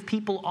attractive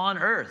people on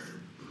earth.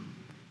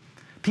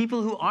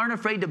 People who aren't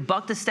afraid to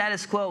buck the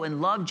status quo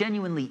and love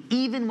genuinely,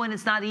 even when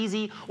it's not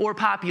easy or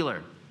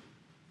popular.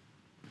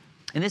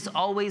 And this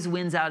always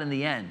wins out in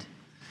the end.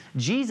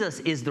 Jesus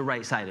is the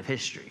right side of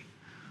history.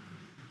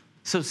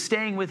 So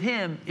staying with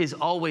him is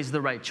always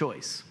the right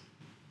choice.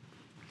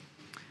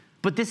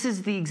 But this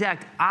is the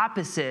exact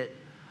opposite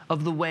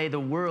of the way the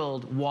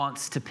world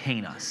wants to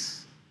paint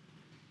us.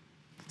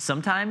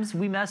 Sometimes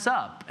we mess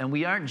up and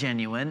we aren't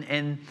genuine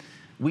and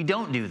we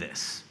don't do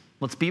this.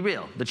 Let's be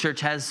real. The church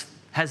has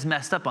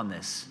messed up on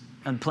this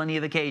on plenty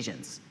of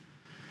occasions.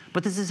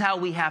 But this is how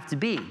we have to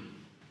be.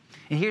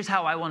 And here's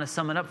how I want to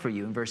sum it up for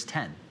you in verse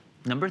 10.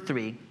 Number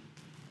 3,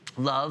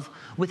 love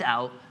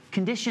without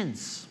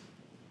conditions.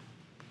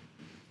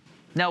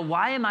 Now,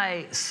 why am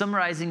I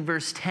summarizing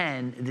verse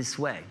 10 this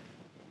way?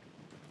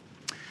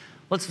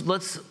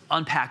 Let's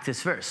unpack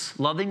this verse.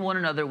 Loving one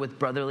another with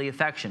brotherly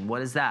affection.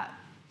 What is that?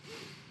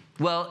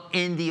 Well,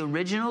 in the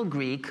original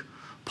Greek,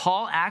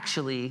 Paul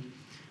actually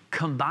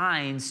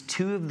combines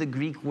two of the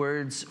Greek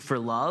words for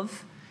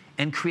love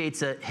and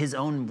creates his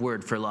own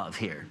word for love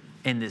here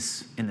in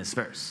this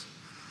verse.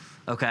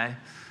 Okay?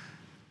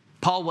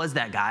 Paul was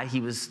that guy. He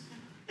was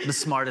the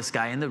smartest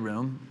guy in the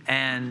room.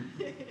 And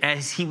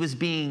as he was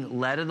being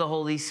led of the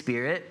Holy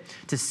Spirit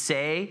to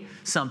say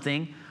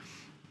something,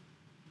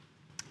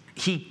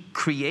 he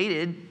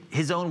created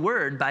his own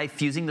word by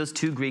fusing those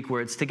two Greek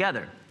words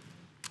together.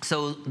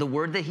 So the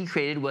word that he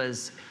created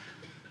was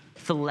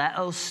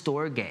phileo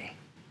storge.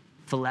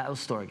 Phileo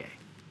storge.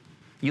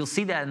 You'll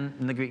see that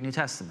in the Greek New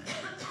Testament.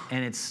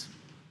 And it's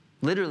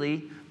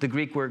literally the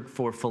Greek word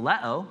for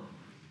phileo,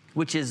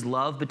 which is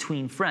love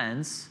between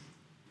friends,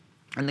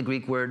 and the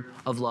Greek word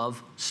of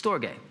love,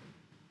 storge.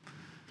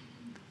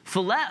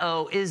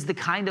 Phileo is the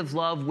kind of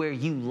love where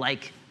you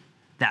like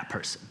that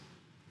person.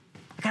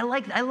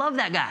 Like I love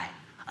that guy.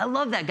 I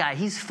love that guy.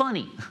 He's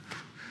funny.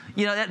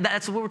 You know,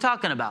 that's what we're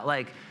talking about.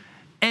 Like,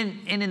 and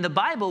in the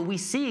Bible, we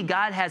see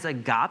God has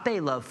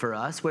agape love for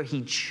us, where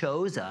he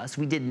chose us.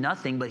 We did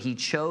nothing, but he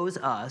chose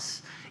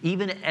us,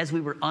 even as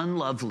we were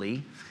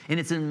unlovely. And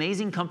it's an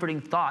amazing,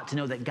 comforting thought to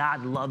know that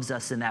God loves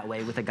us in that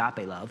way with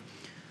agape love.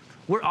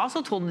 We're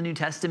also told in the New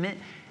Testament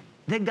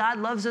that God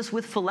loves us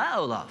with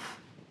phileo love.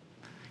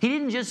 He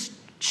didn't just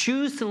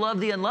choose to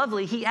love the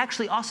unlovely. He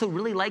actually also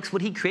really likes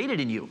what he created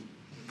in you.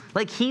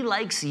 Like, he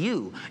likes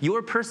you,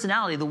 your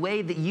personality, the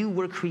way that you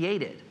were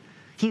created.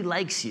 He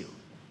likes you.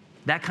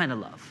 That kind of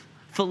love.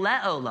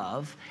 Phileo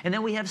love. And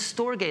then we have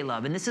storge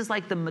love. And this is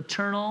like the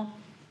maternal,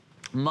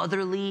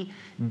 motherly,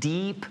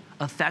 deep,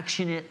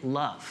 affectionate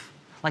love.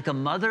 Like a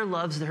mother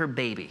loves her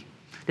baby.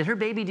 Did her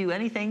baby do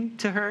anything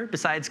to her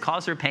besides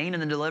cause her pain in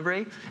the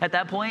delivery at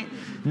that point?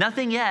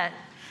 Nothing yet.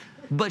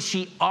 But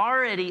she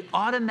already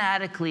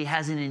automatically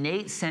has an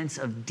innate sense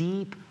of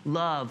deep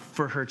love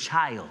for her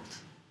child.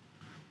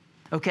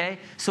 Okay?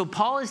 So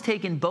Paul has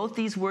taken both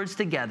these words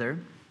together,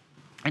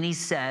 and he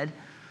said,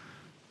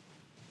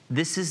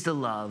 this is the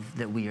love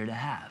that we are to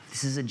have.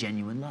 This is a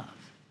genuine love.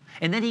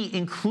 And then he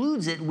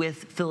includes it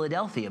with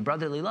Philadelphia,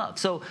 brotherly love.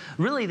 So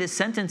really, this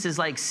sentence is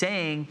like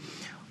saying,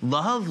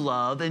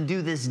 love, and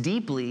do this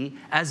deeply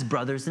as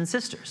brothers and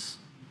sisters.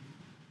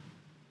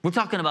 We're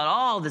talking about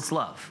all this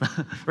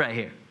love right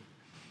here.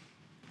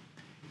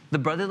 The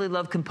brotherly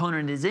love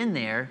component is in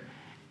there,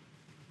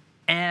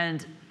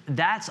 and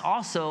that's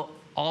also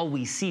all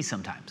we see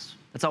sometimes.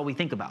 That's all we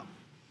think about.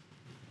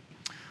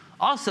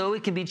 Also,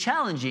 it can be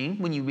challenging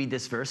when you read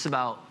this verse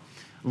about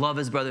love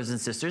as brothers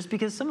and sisters,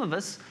 because some of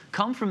us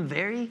come from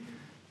very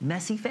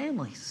messy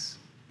families,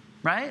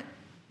 right?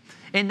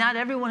 And not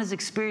everyone has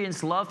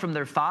experienced love from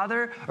their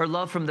father or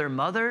love from their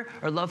mother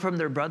or love from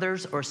their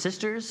brothers or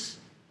sisters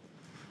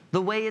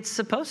the way it's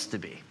supposed to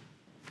be.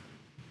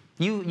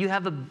 You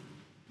have a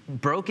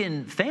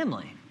broken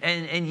family,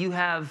 and you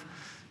have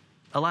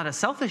a lot of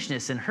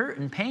selfishness and hurt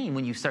and pain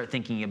when you start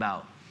thinking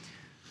about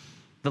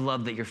the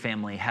love that your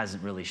family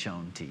hasn't really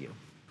shown to you.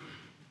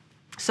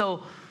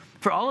 So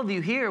for all of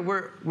you here,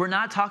 we're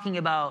not talking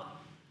about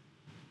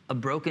a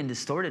broken,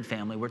 distorted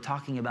family. We're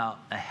talking about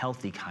a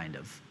healthy kind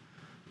of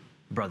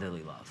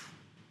brotherly love.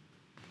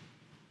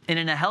 And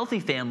in a healthy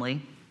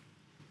family,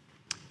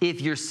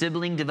 if your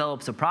sibling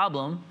develops a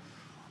problem,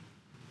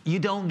 you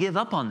don't give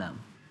up on them.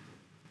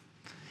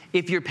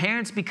 If your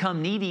parents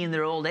become needy in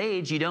their old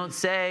age, you don't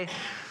say,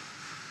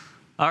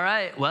 all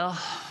right, well,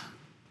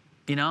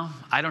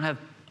 I don't have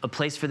a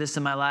place for this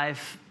in my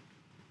life.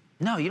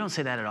 No, you don't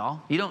say that at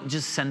all. You don't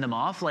just send them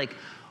off. Like,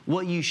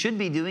 what you should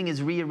be doing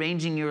is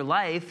rearranging your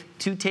life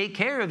to take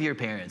care of your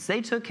parents.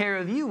 They took care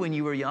of you when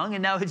you were young,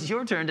 and now it's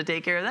your turn to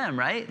take care of them,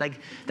 right? Like,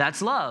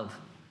 that's love.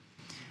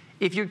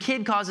 If your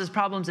kid causes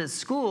problems at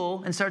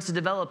school and starts to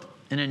develop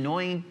an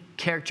annoying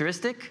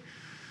characteristic,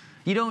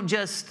 you don't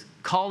just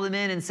call them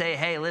in and say,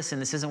 hey, listen,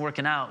 this isn't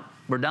working out.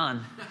 We're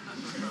done.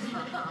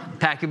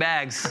 Pack your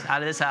bags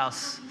out of this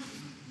house.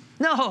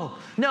 No.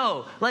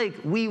 Like,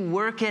 we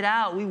work it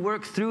out. We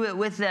work through it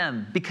with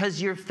them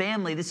because you're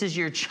family. This is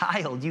your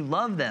child. You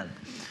love them.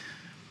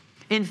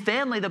 In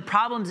family, the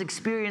problems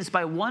experienced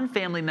by one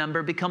family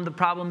member become the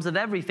problems of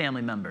every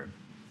family member.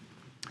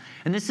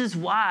 And this is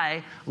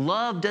why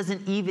love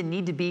doesn't even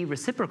need to be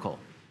reciprocal.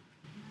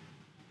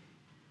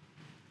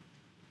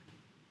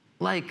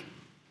 Like,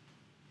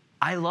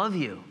 I love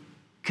you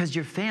because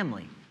you're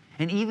family.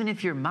 And even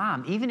if your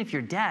mom, even if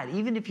your dad,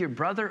 even if your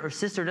brother or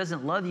sister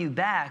doesn't love you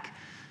back,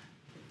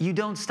 you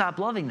don't stop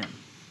loving them.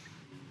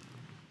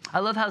 I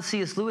love how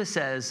C.S. Lewis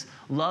says,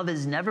 love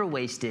is never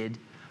wasted,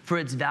 for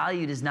its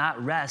value does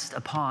not rest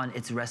upon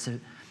its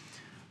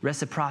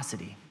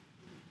reciprocity.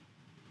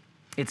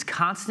 It's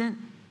constant.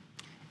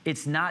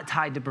 It's not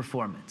tied to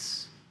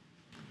performance.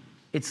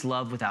 It's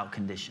love without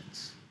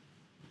conditions.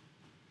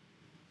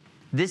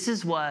 This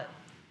is what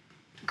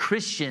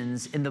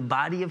Christians in the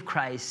body of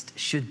Christ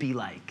should be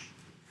like.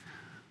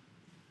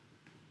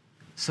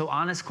 So,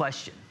 honest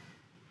question.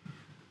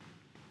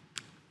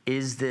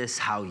 Is this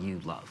how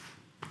you love?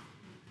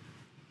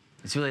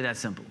 It's really that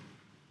simple.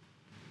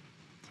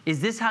 Is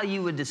this how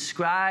you would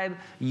describe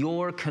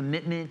your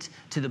commitment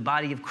to the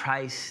body of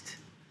Christ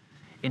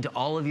and to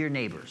all of your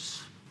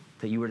neighbors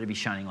that you were to be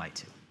shining light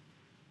to?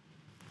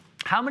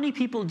 How many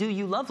people do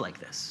you love like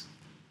this?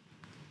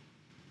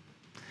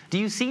 Do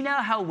you see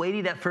now how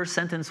weighty that first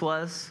sentence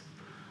was?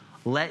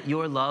 let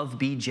your love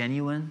be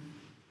genuine?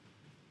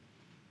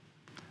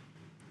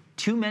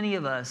 Too many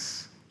of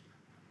us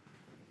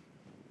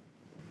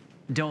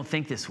don't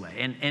think this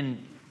way.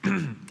 And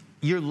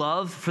your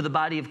love for the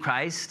body of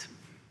Christ,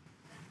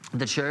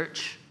 the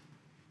church,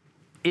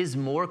 is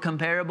more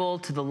comparable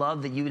to the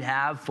love that you would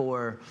have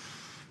for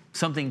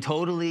something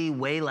totally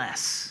way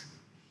less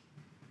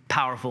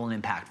powerful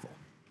and impactful.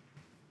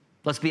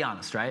 Let's be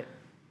honest, right?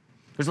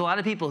 There's a lot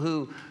of people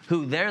who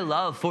their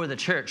love for the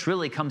church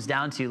really comes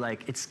down to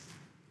like, it's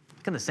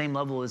on the same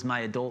level as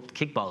my adult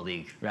kickball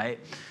league, right?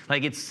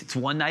 Like it's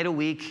one night a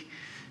week,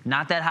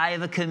 not that high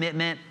of a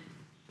commitment.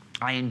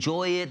 I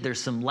enjoy it. There's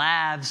some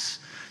laughs.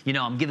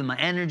 I'm giving my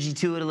energy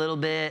to it a little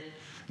bit.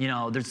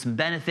 There's some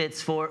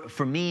benefits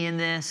for me in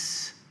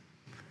this.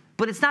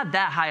 But it's not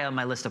that high on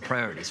my list of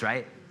priorities,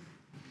 right?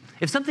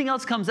 If something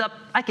else comes up,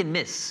 I can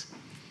miss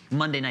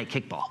Monday night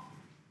kickball.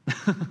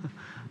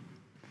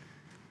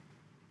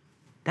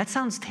 That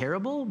sounds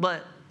terrible,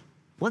 but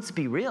let's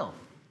be real.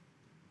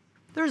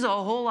 There's a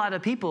whole lot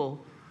of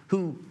people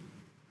who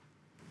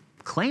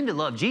claim to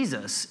love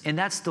Jesus, and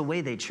that's the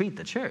way they treat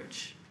the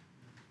church.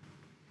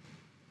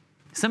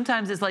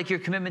 Sometimes it's like your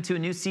commitment to a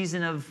new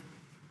season of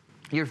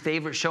your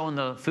favorite show on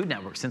the Food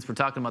Network, since we're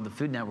talking about the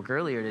Food Network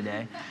earlier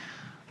today.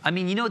 At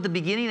the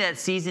beginning of that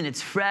season,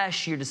 it's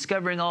fresh. You're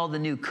discovering all the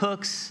new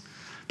cooks.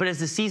 But as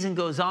the season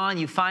goes on,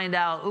 you find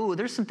out,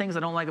 there's some things I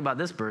don't like about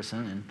this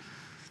person. And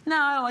no,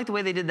 I don't like the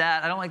way they did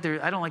that. I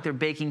don't like their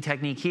baking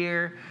technique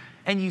here.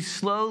 And you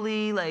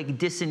slowly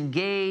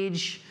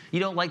disengage. You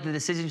don't like the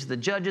decisions the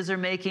judges are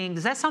making.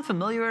 Does that sound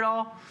familiar at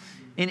all?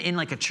 In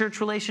like a church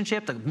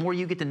relationship, the more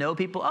you get to know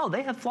people,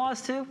 they have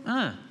flaws too?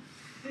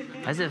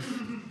 As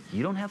if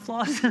you don't have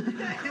flaws.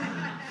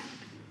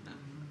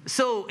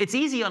 So it's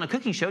easy on a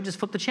cooking show, just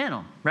flip the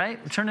channel, right?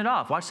 Turn it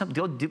off, watch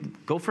something,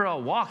 go for a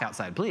walk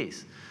outside,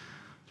 please.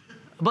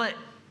 But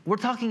we're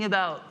talking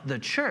about the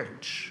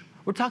church.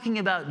 We're talking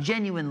about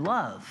genuine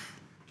love.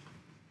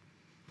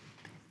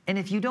 And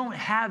if you don't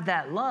have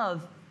that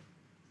love,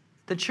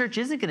 the church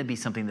isn't going to be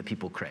something that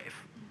people crave.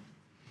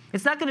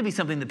 It's not going to be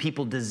something that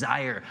people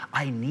desire.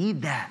 I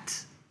need that.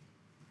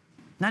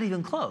 Not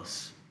even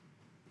close.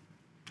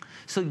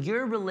 So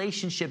your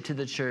relationship to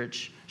the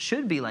church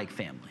should be like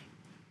family.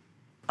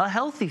 A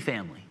healthy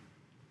family.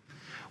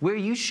 Where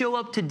you show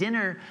up to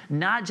dinner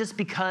not just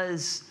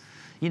because,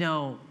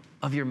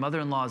 of your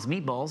mother-in-law's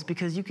meatballs,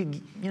 because you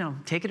could,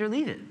 take it or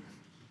leave it.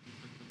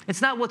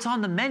 It's not what's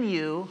on the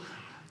menu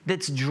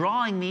that's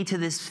drawing me to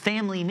this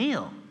family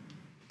meal.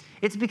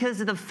 It's because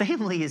the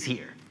family is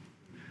here.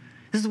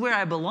 This is where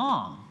I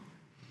belong.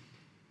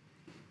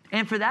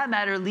 And for that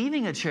matter,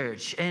 leaving a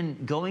church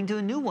and going to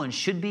a new one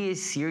should be a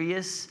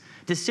serious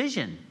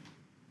decision.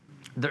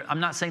 I'm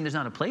not saying there's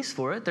not a place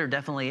for it. There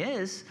definitely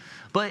is.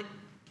 But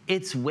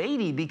it's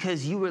weighty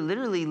because you were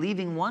literally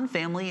leaving one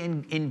family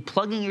and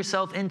plugging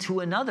yourself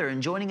into another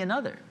and joining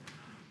another.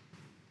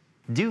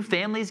 Do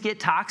families get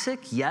toxic?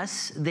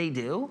 Yes, they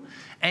do.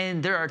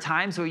 And there are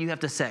times where you have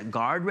to set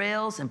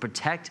guardrails and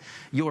protect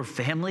your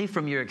family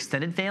from your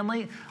extended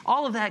family.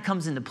 All of that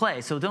comes into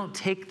play. So don't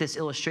take this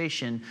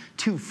illustration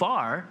too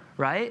far,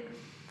 right?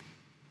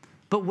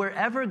 But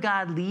wherever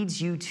God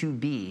leads you to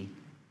be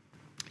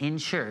in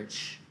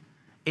church,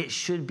 it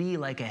should be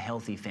like a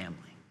healthy family.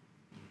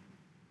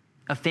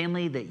 A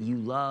family that you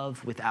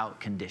love without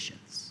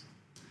conditions,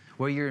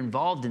 where you're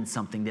involved in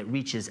something that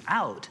reaches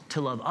out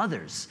to love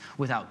others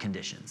without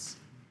conditions.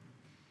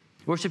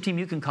 Worship team,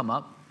 you can come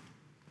up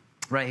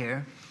right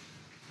here.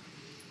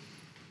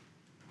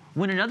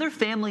 When another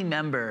family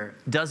member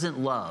doesn't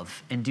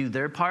love and do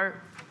their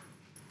part,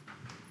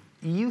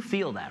 you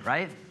feel that,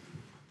 right?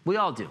 We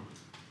all do.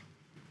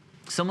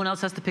 Someone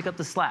else has to pick up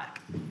the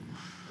slack.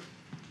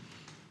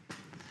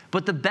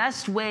 But the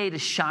best way to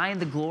shine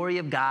the glory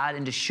of God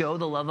and to show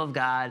the love of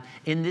God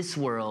in this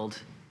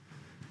world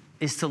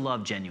is to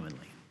love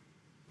genuinely.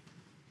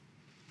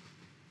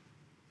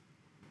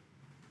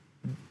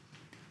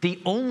 The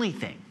only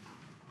thing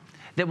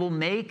that will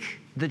make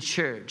the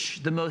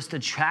church the most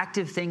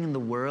attractive thing in the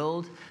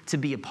world to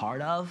be a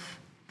part of,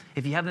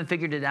 if you haven't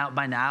figured it out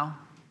by now,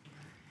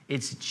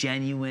 it's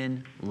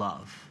genuine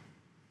love.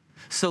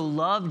 So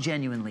love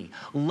genuinely.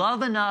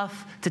 Love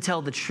enough to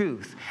tell the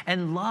truth.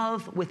 And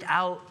love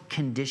without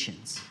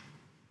conditions.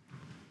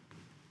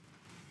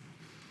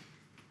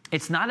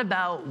 It's not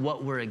about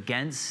what we're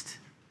against.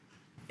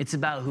 It's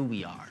about who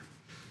we are.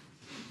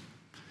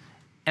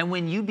 And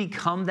when you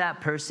become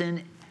that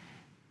person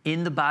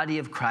in the body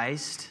of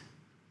Christ,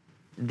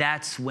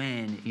 that's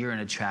when you're an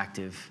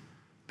attractive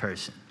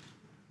person.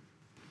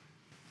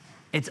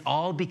 It's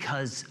all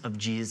because of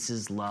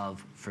Jesus'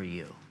 love for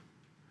you.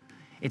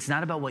 It's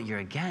not about what you're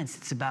against.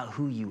 It's about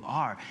who you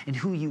are. And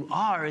who you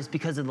are is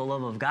because of the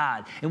love of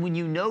God. And when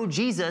you know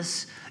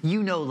Jesus,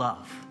 you know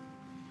love.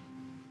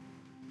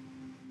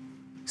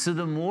 So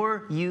the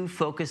more you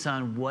focus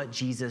on what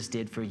Jesus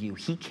did for you,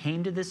 he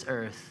came to this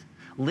earth,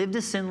 lived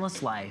a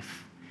sinless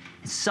life,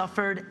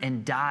 suffered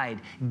and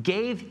died,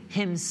 gave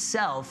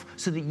himself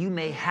so that you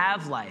may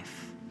have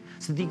life,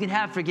 so that you can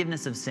have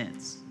forgiveness of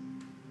sins.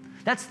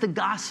 That's the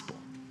gospel.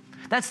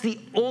 That's the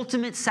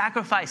ultimate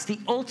sacrifice, the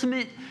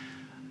ultimate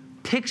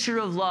picture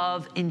of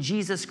love in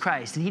Jesus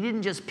Christ. And he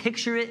didn't just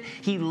picture it,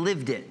 he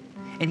lived it.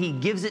 And he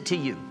gives it to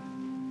you.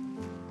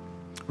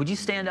 Would you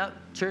stand up,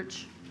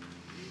 church?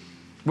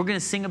 We're going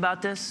to sing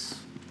about this.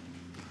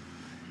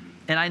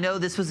 And I know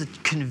this was a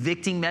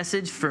convicting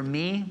message for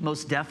me,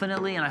 most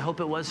definitely, and I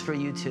hope it was for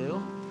you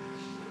too.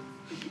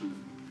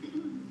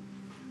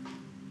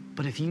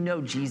 But if you know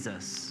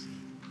Jesus,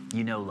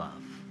 you know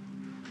love,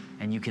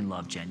 and you can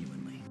love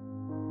genuinely.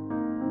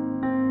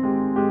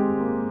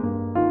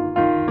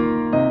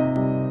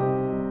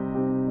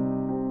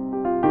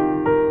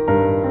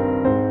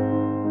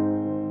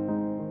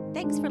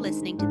 Thanks for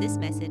listening to this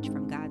message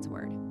from God's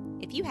Word.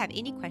 If you have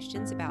any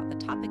questions about the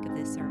topic of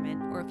this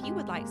sermon, or if you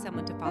would like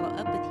someone to follow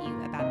up with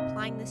you about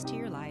applying this to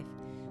your life,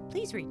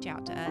 please reach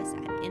out to us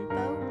at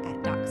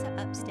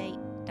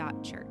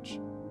info@doxaupstate.church.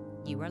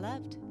 You are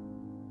loved.